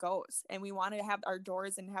where it goes, and we want to have our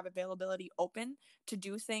doors and have availability open to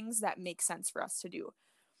do things that make sense for us to do.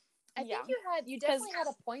 I think you definitely had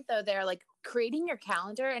a point though there, like creating your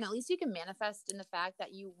calendar, and at least you can manifest in the fact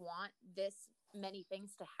that you want this many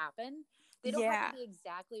things to happen. They don't have to be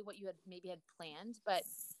exactly what you had planned, but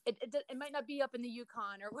it might not be up in the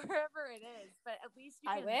Yukon or wherever it is, but at least you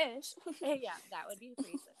can. I wish. Yeah, that would be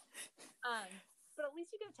pretty sick. But at least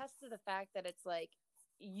you can attest to the fact that it's like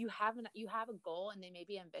you have a goal, and they may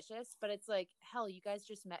be ambitious, but it's like, hell, you guys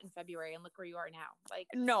just met in February and look where you are now. Like,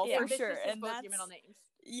 no, for sure. And both your middle names.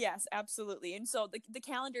 Yes, absolutely. And so the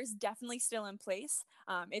calendar is definitely still in place.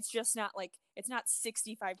 It's just not like, it's not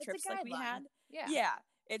 65 trips like we had. Yeah.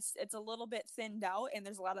 It's a little bit thinned out, and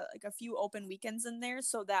there's a lot of like a few open weekends in there,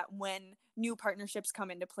 so that when new partnerships come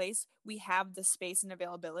into place, we have the space and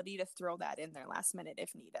availability to throw that in there last minute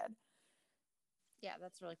if needed. Yeah,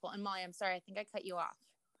 that's really cool. And Molly, I'm sorry, I think I cut you off.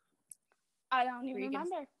 I don't even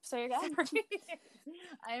remember. So you're good.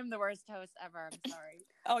 I am the worst host ever. I'm sorry.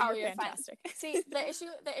 Oh, you're fantastic. See, the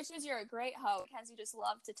issue is you're a great host because you just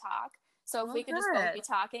love to talk. So if we could just both be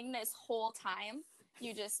talking this whole time,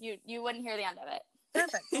 you wouldn't hear the end of it.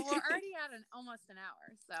 Perfect. Well, we're already at almost an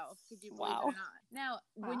hour, so could you believe it or not? Now,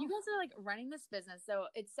 when you guys are like running this business, so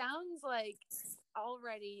it sounds like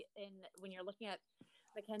already when you're looking at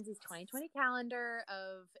Mackenzie's 2020 calendar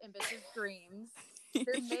of ambitious dreams,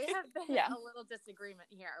 there may have been a little disagreement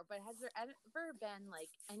here, but has there ever been like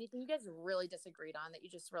anything you guys really disagreed on that you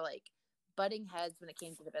just were like butting heads when it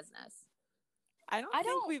came to the business? I don't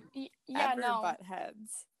think we've ever butt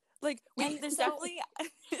heads. Like, there's definitely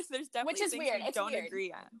which is things weird. we don't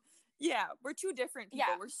agree on. Yeah, we're two different people.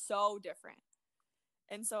 Yeah. We're so different.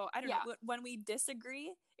 And so I don't know, when we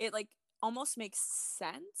disagree, it like almost makes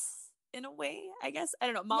sense in a way, I guess. I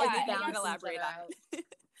don't know. Molly, you can elaborate on it.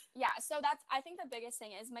 Yeah, so I think the biggest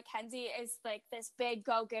thing is Mackenzie is like this big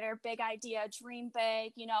go-getter, big idea, dream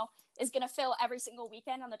big, you know, is going to fill every single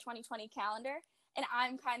weekend on the 2020 calendar. And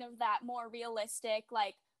I'm kind of that more realistic,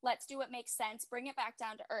 like, let's do what makes sense, bring it back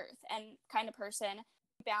down to earth and kind of person.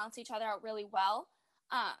 Balance each other out really well.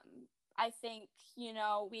 I think, you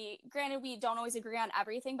know, we don't always agree on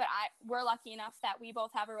everything, but we're lucky enough that we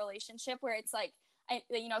both have a relationship where it's like,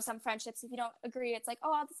 you know, some friendships, if you don't agree, it's like,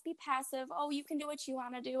 oh, I'll just be passive. Oh, you can do what you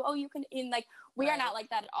want to do. Oh, you can, like, we are not like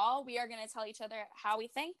that at all. We are going to tell each other how we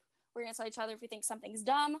think. We're going to tell each other if we think something's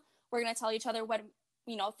dumb. We're going to tell each other what,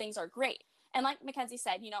 you know, things are great. And like Mackenzie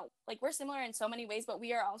said, you know, like, we're similar in so many ways, but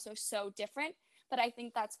we are also so different. But I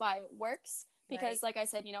think that's why it works, because like I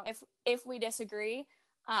said, you know, if we disagree,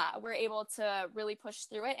 we're able to really push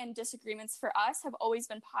through it. And disagreements for us have always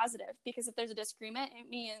been positive, because if there's a disagreement, it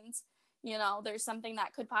means, you know, there's something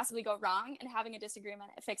that could possibly go wrong, and having a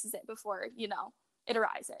disagreement, it fixes it before, you know, it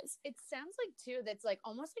arises. It sounds like too, that's like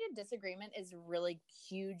almost like a disagreement is really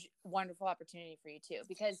huge, wonderful opportunity for you too,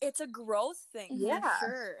 because it's a growth thing. For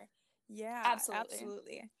sure. Yeah,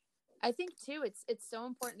 absolutely. I think too, it's so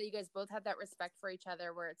important that you guys both have that respect for each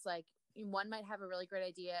other, where it's like one might have a really great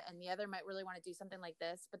idea and the other might really want to do something like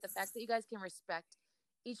this, but the fact that you guys can respect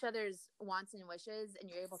each other's wants and wishes,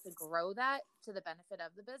 and you're able to grow that to the benefit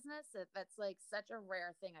of the business, that's like such a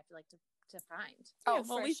rare thing, I feel like, to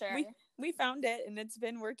find. Sure. We found it, and it's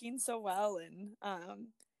been working so well. And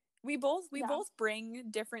we both bring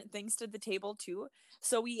different things to the table too,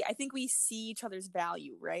 so I think we see each other's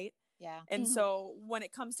value, right? Yeah. And so when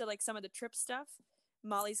it comes to like some of the trip stuff,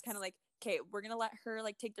 Molly's kind of like, okay, we're gonna let her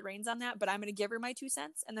like take the reins on that, but I'm gonna give her my 2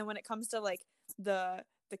 cents. And then when it comes to like the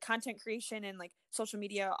content creation and like social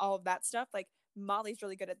media, all of that stuff, like Molly's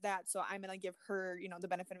really good at that, so I'm going to give her, the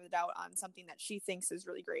benefit of the doubt on something that she thinks is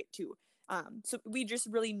really great too. So we just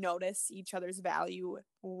really notice each other's value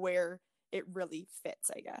where it really fits,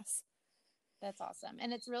 I guess. That's awesome.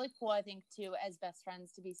 And it's really cool, I think, too, as best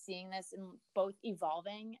friends to be seeing this and both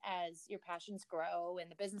evolving as your passions grow and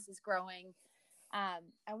the business is growing. I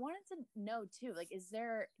wanted to know too, like,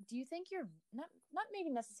 do you think your, not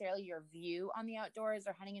maybe necessarily your view on the outdoors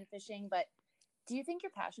or hunting and fishing, but do you think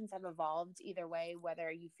your passions have evolved either way,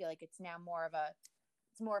 whether you feel like it's now more of a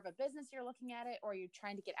business you're looking at it, or you're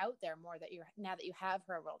trying to get out there more now that you have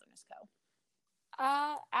Her Wilderness Co.?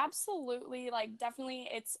 Absolutely. Like, definitely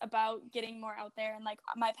it's about getting more out there and like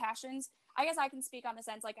my passions. I guess I can speak on the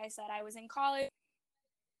sense, like I said, I was in college,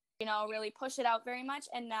 really push it out very much.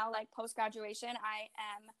 And now, like, post-graduation, I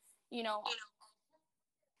am,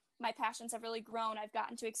 my passions have really grown. I've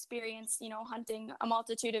gotten to experience, hunting a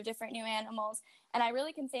multitude of different new animals. And I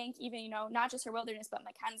really can thank even, not just Her Wilderness, but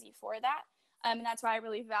Mackenzie for that. And that's why I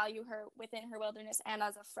really value her within Her Wilderness and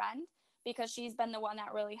as a friend, because she's been the one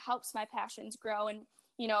that really helps my passions grow. And,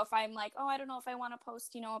 if I'm like, oh, I don't know if I want to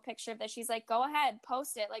post, a picture of this, she's like, go ahead,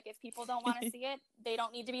 post it. Like, if people don't want to see it, they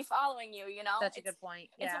don't need to be following you, That's a good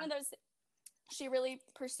point. Yeah. It's one of those, she really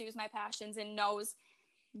pursues my passions and knows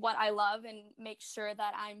what I love and makes sure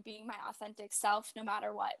that I'm being my authentic self no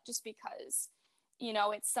matter what, just because,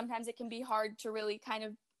 sometimes it can be hard to really kind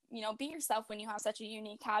of, be yourself when you have such a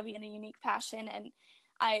unique hobby and a unique passion. And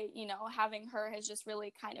I, having her has just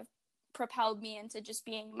really kind of propelled me into just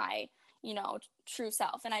being my, true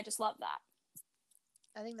self. And I just love that.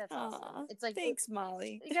 I think that's awesome. It's like, thanks,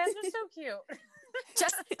 Molly. You guys are so cute.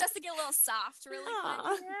 just to get a little soft, really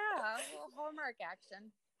quick. Yeah, a little Hallmark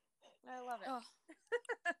action. I love it. Oh.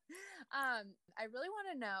 I really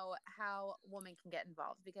want to know how women can get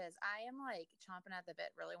involved, because I am like chomping at the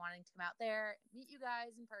bit, really wanting to come out there, meet you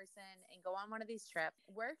guys in person, and go on one of these trips.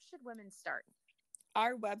 Where should women start?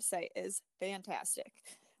 Our website is fantastic.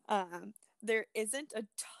 There isn't a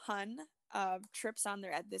ton of trips on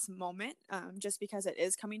there at this moment, just because it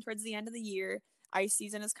is coming towards the end of the year. Ice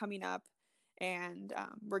season is coming up, and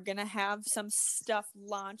we're going to have some stuff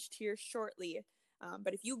launched here shortly.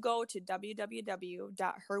 But if you go to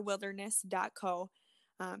www.herwilderness.co,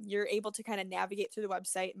 you're able to kind of navigate through the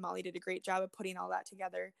website. Molly did a great job of putting all that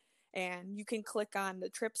together. And you can click on the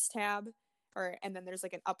trips tab, and then there's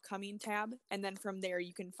like an upcoming tab. And then from there,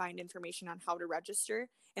 you can find information on how to register.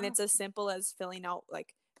 And it's as simple as filling out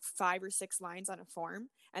like 5 or 6 lines on a form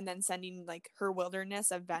and then sending like Her Wilderness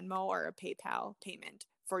a Venmo or a PayPal payment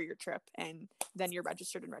for your trip. And then you're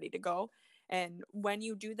registered and ready to go. And when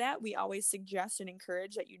you do that, we always suggest and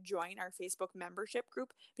encourage that you join our Facebook membership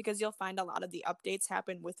group, because you'll find a lot of the updates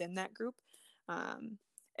happen within that group.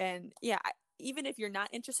 And yeah, even if you're not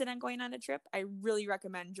interested in going on a trip, I really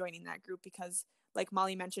recommend joining that group, because like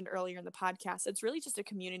Molly mentioned earlier in the podcast, it's really just a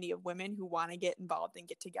community of women who want to get involved and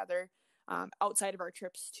get together outside of our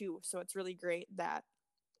trips too. So it's really great that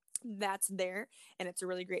that's there, and it's a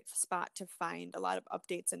really great spot to find a lot of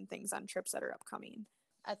updates and things on trips that are upcoming.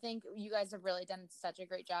 I think you guys have really done such a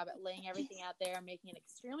great job at laying everything out there, making it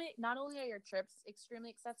not only are your trips extremely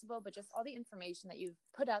accessible, but just all the information that you've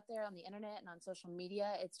put out there on the internet and on social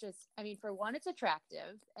media. It's just, I mean, for one, it's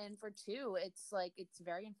attractive. And for two, it's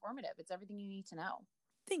very informative. It's everything you need to know.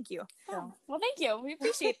 Thank you. Oh, well, thank you. We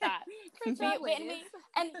appreciate that. Great job, ladies.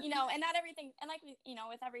 And not everything, and like,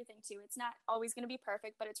 with everything too, it's not always going to be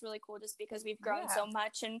perfect, but it's really cool just because we've grown so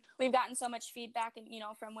much and we've gotten so much feedback and,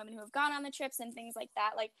 from women who have gone on the trips and things like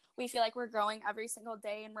that. Like, we feel like we're growing every single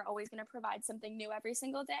day, and we're always going to provide something new every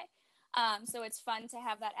single day. So it's fun to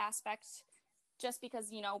have that aspect, just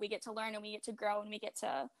because, we get to learn and we get to grow and we get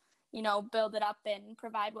to, build it up and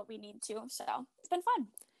provide what we need to. So it's been fun.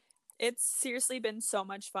 It's seriously been so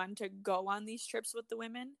much fun to go on these trips with the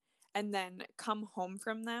women and then come home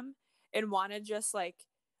from them and want to just like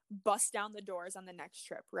bust down the doors on the next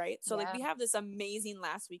trip, right? So like, we have this amazing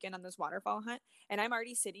last weekend on this waterfowl hunt, and I'm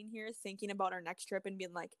already sitting here thinking about our next trip and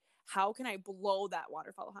being like, how can I blow that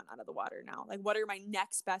waterfowl hunt out of the water now? Like, what are my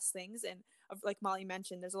next best things? And like Molly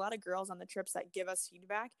mentioned, there's a lot of girls on the trips that give us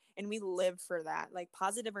feedback, and we live for that. Like,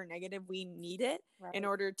 positive or negative, we need it in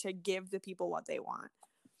order to give the people what they want.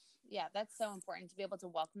 Yeah, that's so important, to be able to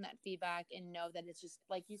welcome that feedback and know that it's just,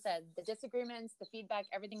 like you said, the disagreements, the feedback,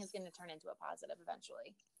 everything is going to turn into a positive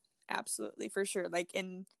eventually. Absolutely, for sure. Like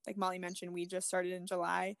Molly mentioned, we just started in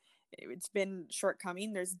July. It's been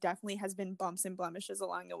shortcoming. There's definitely has been bumps and blemishes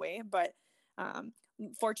along the way, but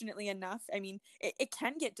fortunately enough, I mean, it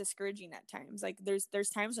can get discouraging at times. Like there's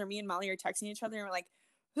times where me and Molly are texting each other and we're like,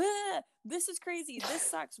 this is crazy, this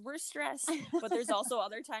sucks, we're stressed. But there's also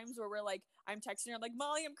other times where we're like, I'm texting her like,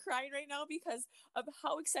 Molly, I'm crying right now because of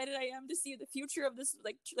how excited I am to see the future of this,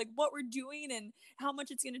 like what we're doing and how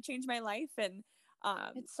much it's going to change my life. And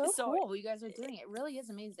it's so cool what you guys are doing. It really is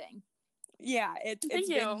amazing. Yeah, it's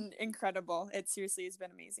been incredible. It seriously has been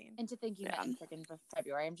amazing. And to think you met in freaking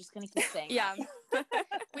February. I'm just gonna keep saying that.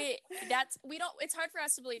 It's hard for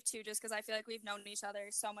us to believe too, just because I feel like we've known each other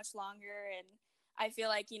so much longer, and I feel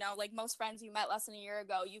like, you know, like most friends you met less than a year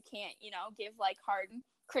ago, you can't, you know, give like hard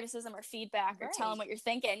criticism or feedback or tell them what you're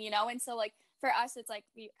thinking, you know. And so like for us, it's like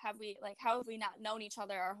how have we not known each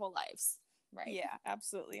other our whole lives? Right. Yeah,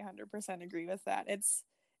 absolutely, 100% agree with that.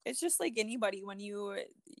 It's just like anybody, when you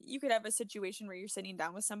could have a situation where you're sitting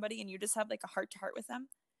down with somebody and you just have like a heart to heart with them,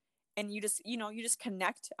 and you just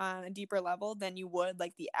connect on a deeper level than you would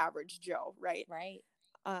like the average Joe, right? Right.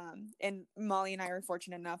 And Molly and I are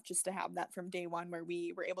fortunate enough just to have that from day one, where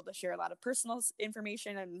we were able to share a lot of personal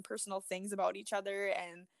information and personal things about each other,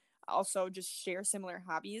 and also just share similar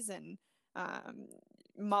hobbies. And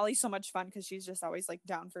Molly's so much fun because she's just always like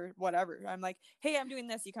down for whatever. I'm like, hey, I'm doing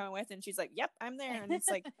this, you coming with? And she's like, yep, I'm there. And it's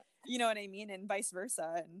like, you know what I mean? And vice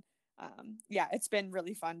versa. And yeah, it's been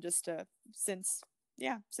really fun just since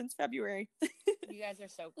February. You guys are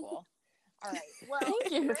so cool. All right. Well,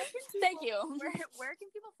 thank you. Where can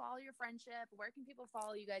people follow your friendship? Where can people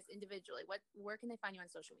follow you guys individually? Where can they find you on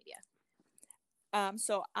social media?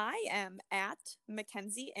 So I am at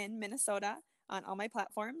Mackenzie in Minnesota on all my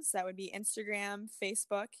platforms. That would be Instagram,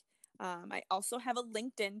 Facebook. I also have a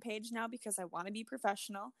LinkedIn page now because I want to be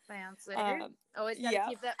professional. Fancy. Always gotta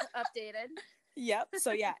keep that updated. Yep.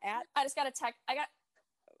 So yeah, I just got a text. I got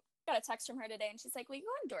a text from her today, and she's like, "Will you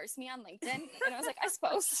endorse me on LinkedIn?" And I was like, "I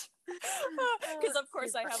suppose." Because of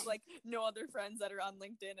course I have like no other friends that are on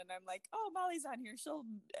LinkedIn, and I'm like, oh, Molly's on here,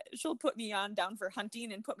 she'll put me down for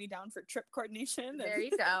hunting and put me down for trip coordination. There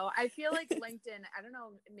you go. I feel like LinkedIn, I don't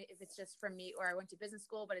know if it's just from me or I went to business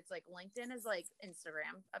school, but it's like LinkedIn is like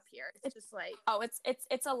Instagram up here. It's just like,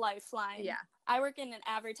 it's a lifeline. Yeah. I work in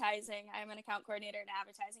advertising. I'm an account coordinator in an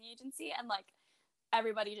advertising agency, and like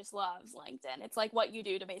everybody just loves LinkedIn. It's like what you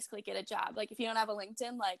do to basically get a job. Like if you don't have a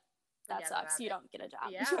LinkedIn, like that sucks. You don't get a job.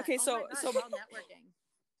 Yeah. Okay. So all networking.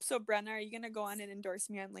 So Brenna, are you going to go on and endorse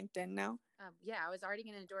me on LinkedIn now? Yeah, I was already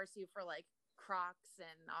going to endorse you for like Crocs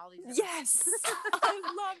and all these. Yes. I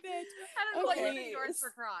love it. I don't know what you're going to endorse for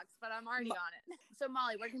Crocs, but I'm already on it. So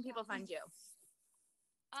Molly, where can people find you?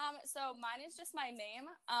 So mine is just my name.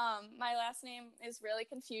 My last name is really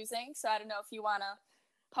confusing, so I don't know if you want to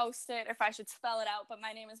post it or if I should spell it out, but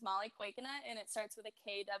my name is Molly Quakenut, and it starts with a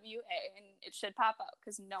KWA, and it should pop out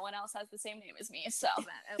because no one else has the same name as me. So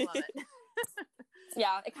I love it.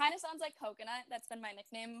 Yeah, it kind of sounds like coconut. That's been my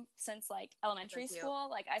nickname since like elementary school.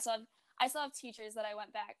 Like I still have teachers that I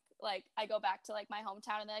go back to like my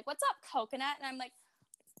hometown, and they're like, "What's up, coconut?" And I'm like,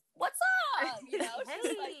 "What's up?" You know, hey.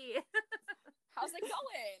 Like, how's it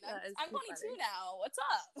going? I'm 22 funny. Now. What's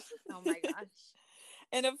up? Oh my gosh.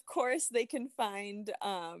 And of course, they can find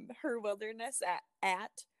Her Wilderness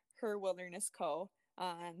at Her Wilderness Co.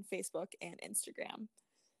 on Facebook and Instagram.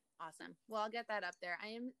 Awesome. Well, I'll get that up there. I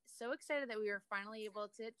am so excited that we were finally able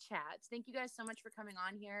to chat. Thank you guys so much for coming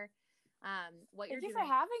on here. Thank you for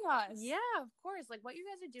having us. Yeah, of course. Like what you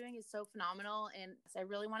guys are doing is so phenomenal, and I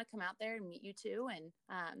really want to come out there and meet you too. And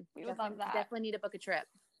we would love that. Definitely need to book a trip.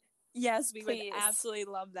 Yes, we would absolutely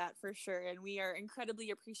love that for sure. And we are incredibly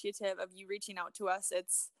appreciative of you reaching out to us.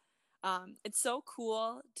 It's so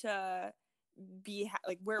cool to be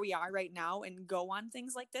like where we are right now and go on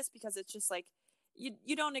things like this, because it's just like,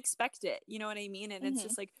 you don't expect it. You know what I mean? And it's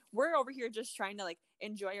just like, we're over here just trying to like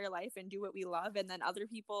enjoy our life and do what we love. And then other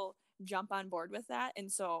people jump on board with that. And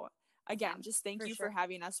so again, just thank you for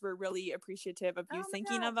having us. We're really appreciative of you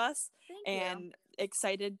thinking of us and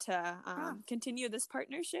excited to continue this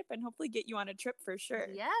partnership and hopefully get you on a trip for sure.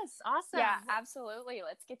 Yes. Awesome. Yeah, absolutely.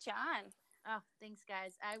 Let's get you on. Oh, thanks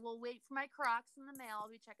guys. I will wait for my Crocs in the mail. I'll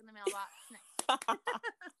be checking the mailbox next.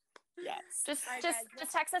 Yes. Just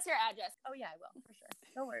text us your address. Oh yeah, I will for sure.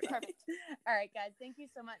 Don't worry about it. All right, guys. Thank you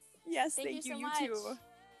so much. Yes, thank you. So you much. too.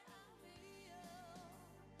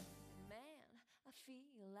 Man, I feel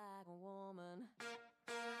like a woman.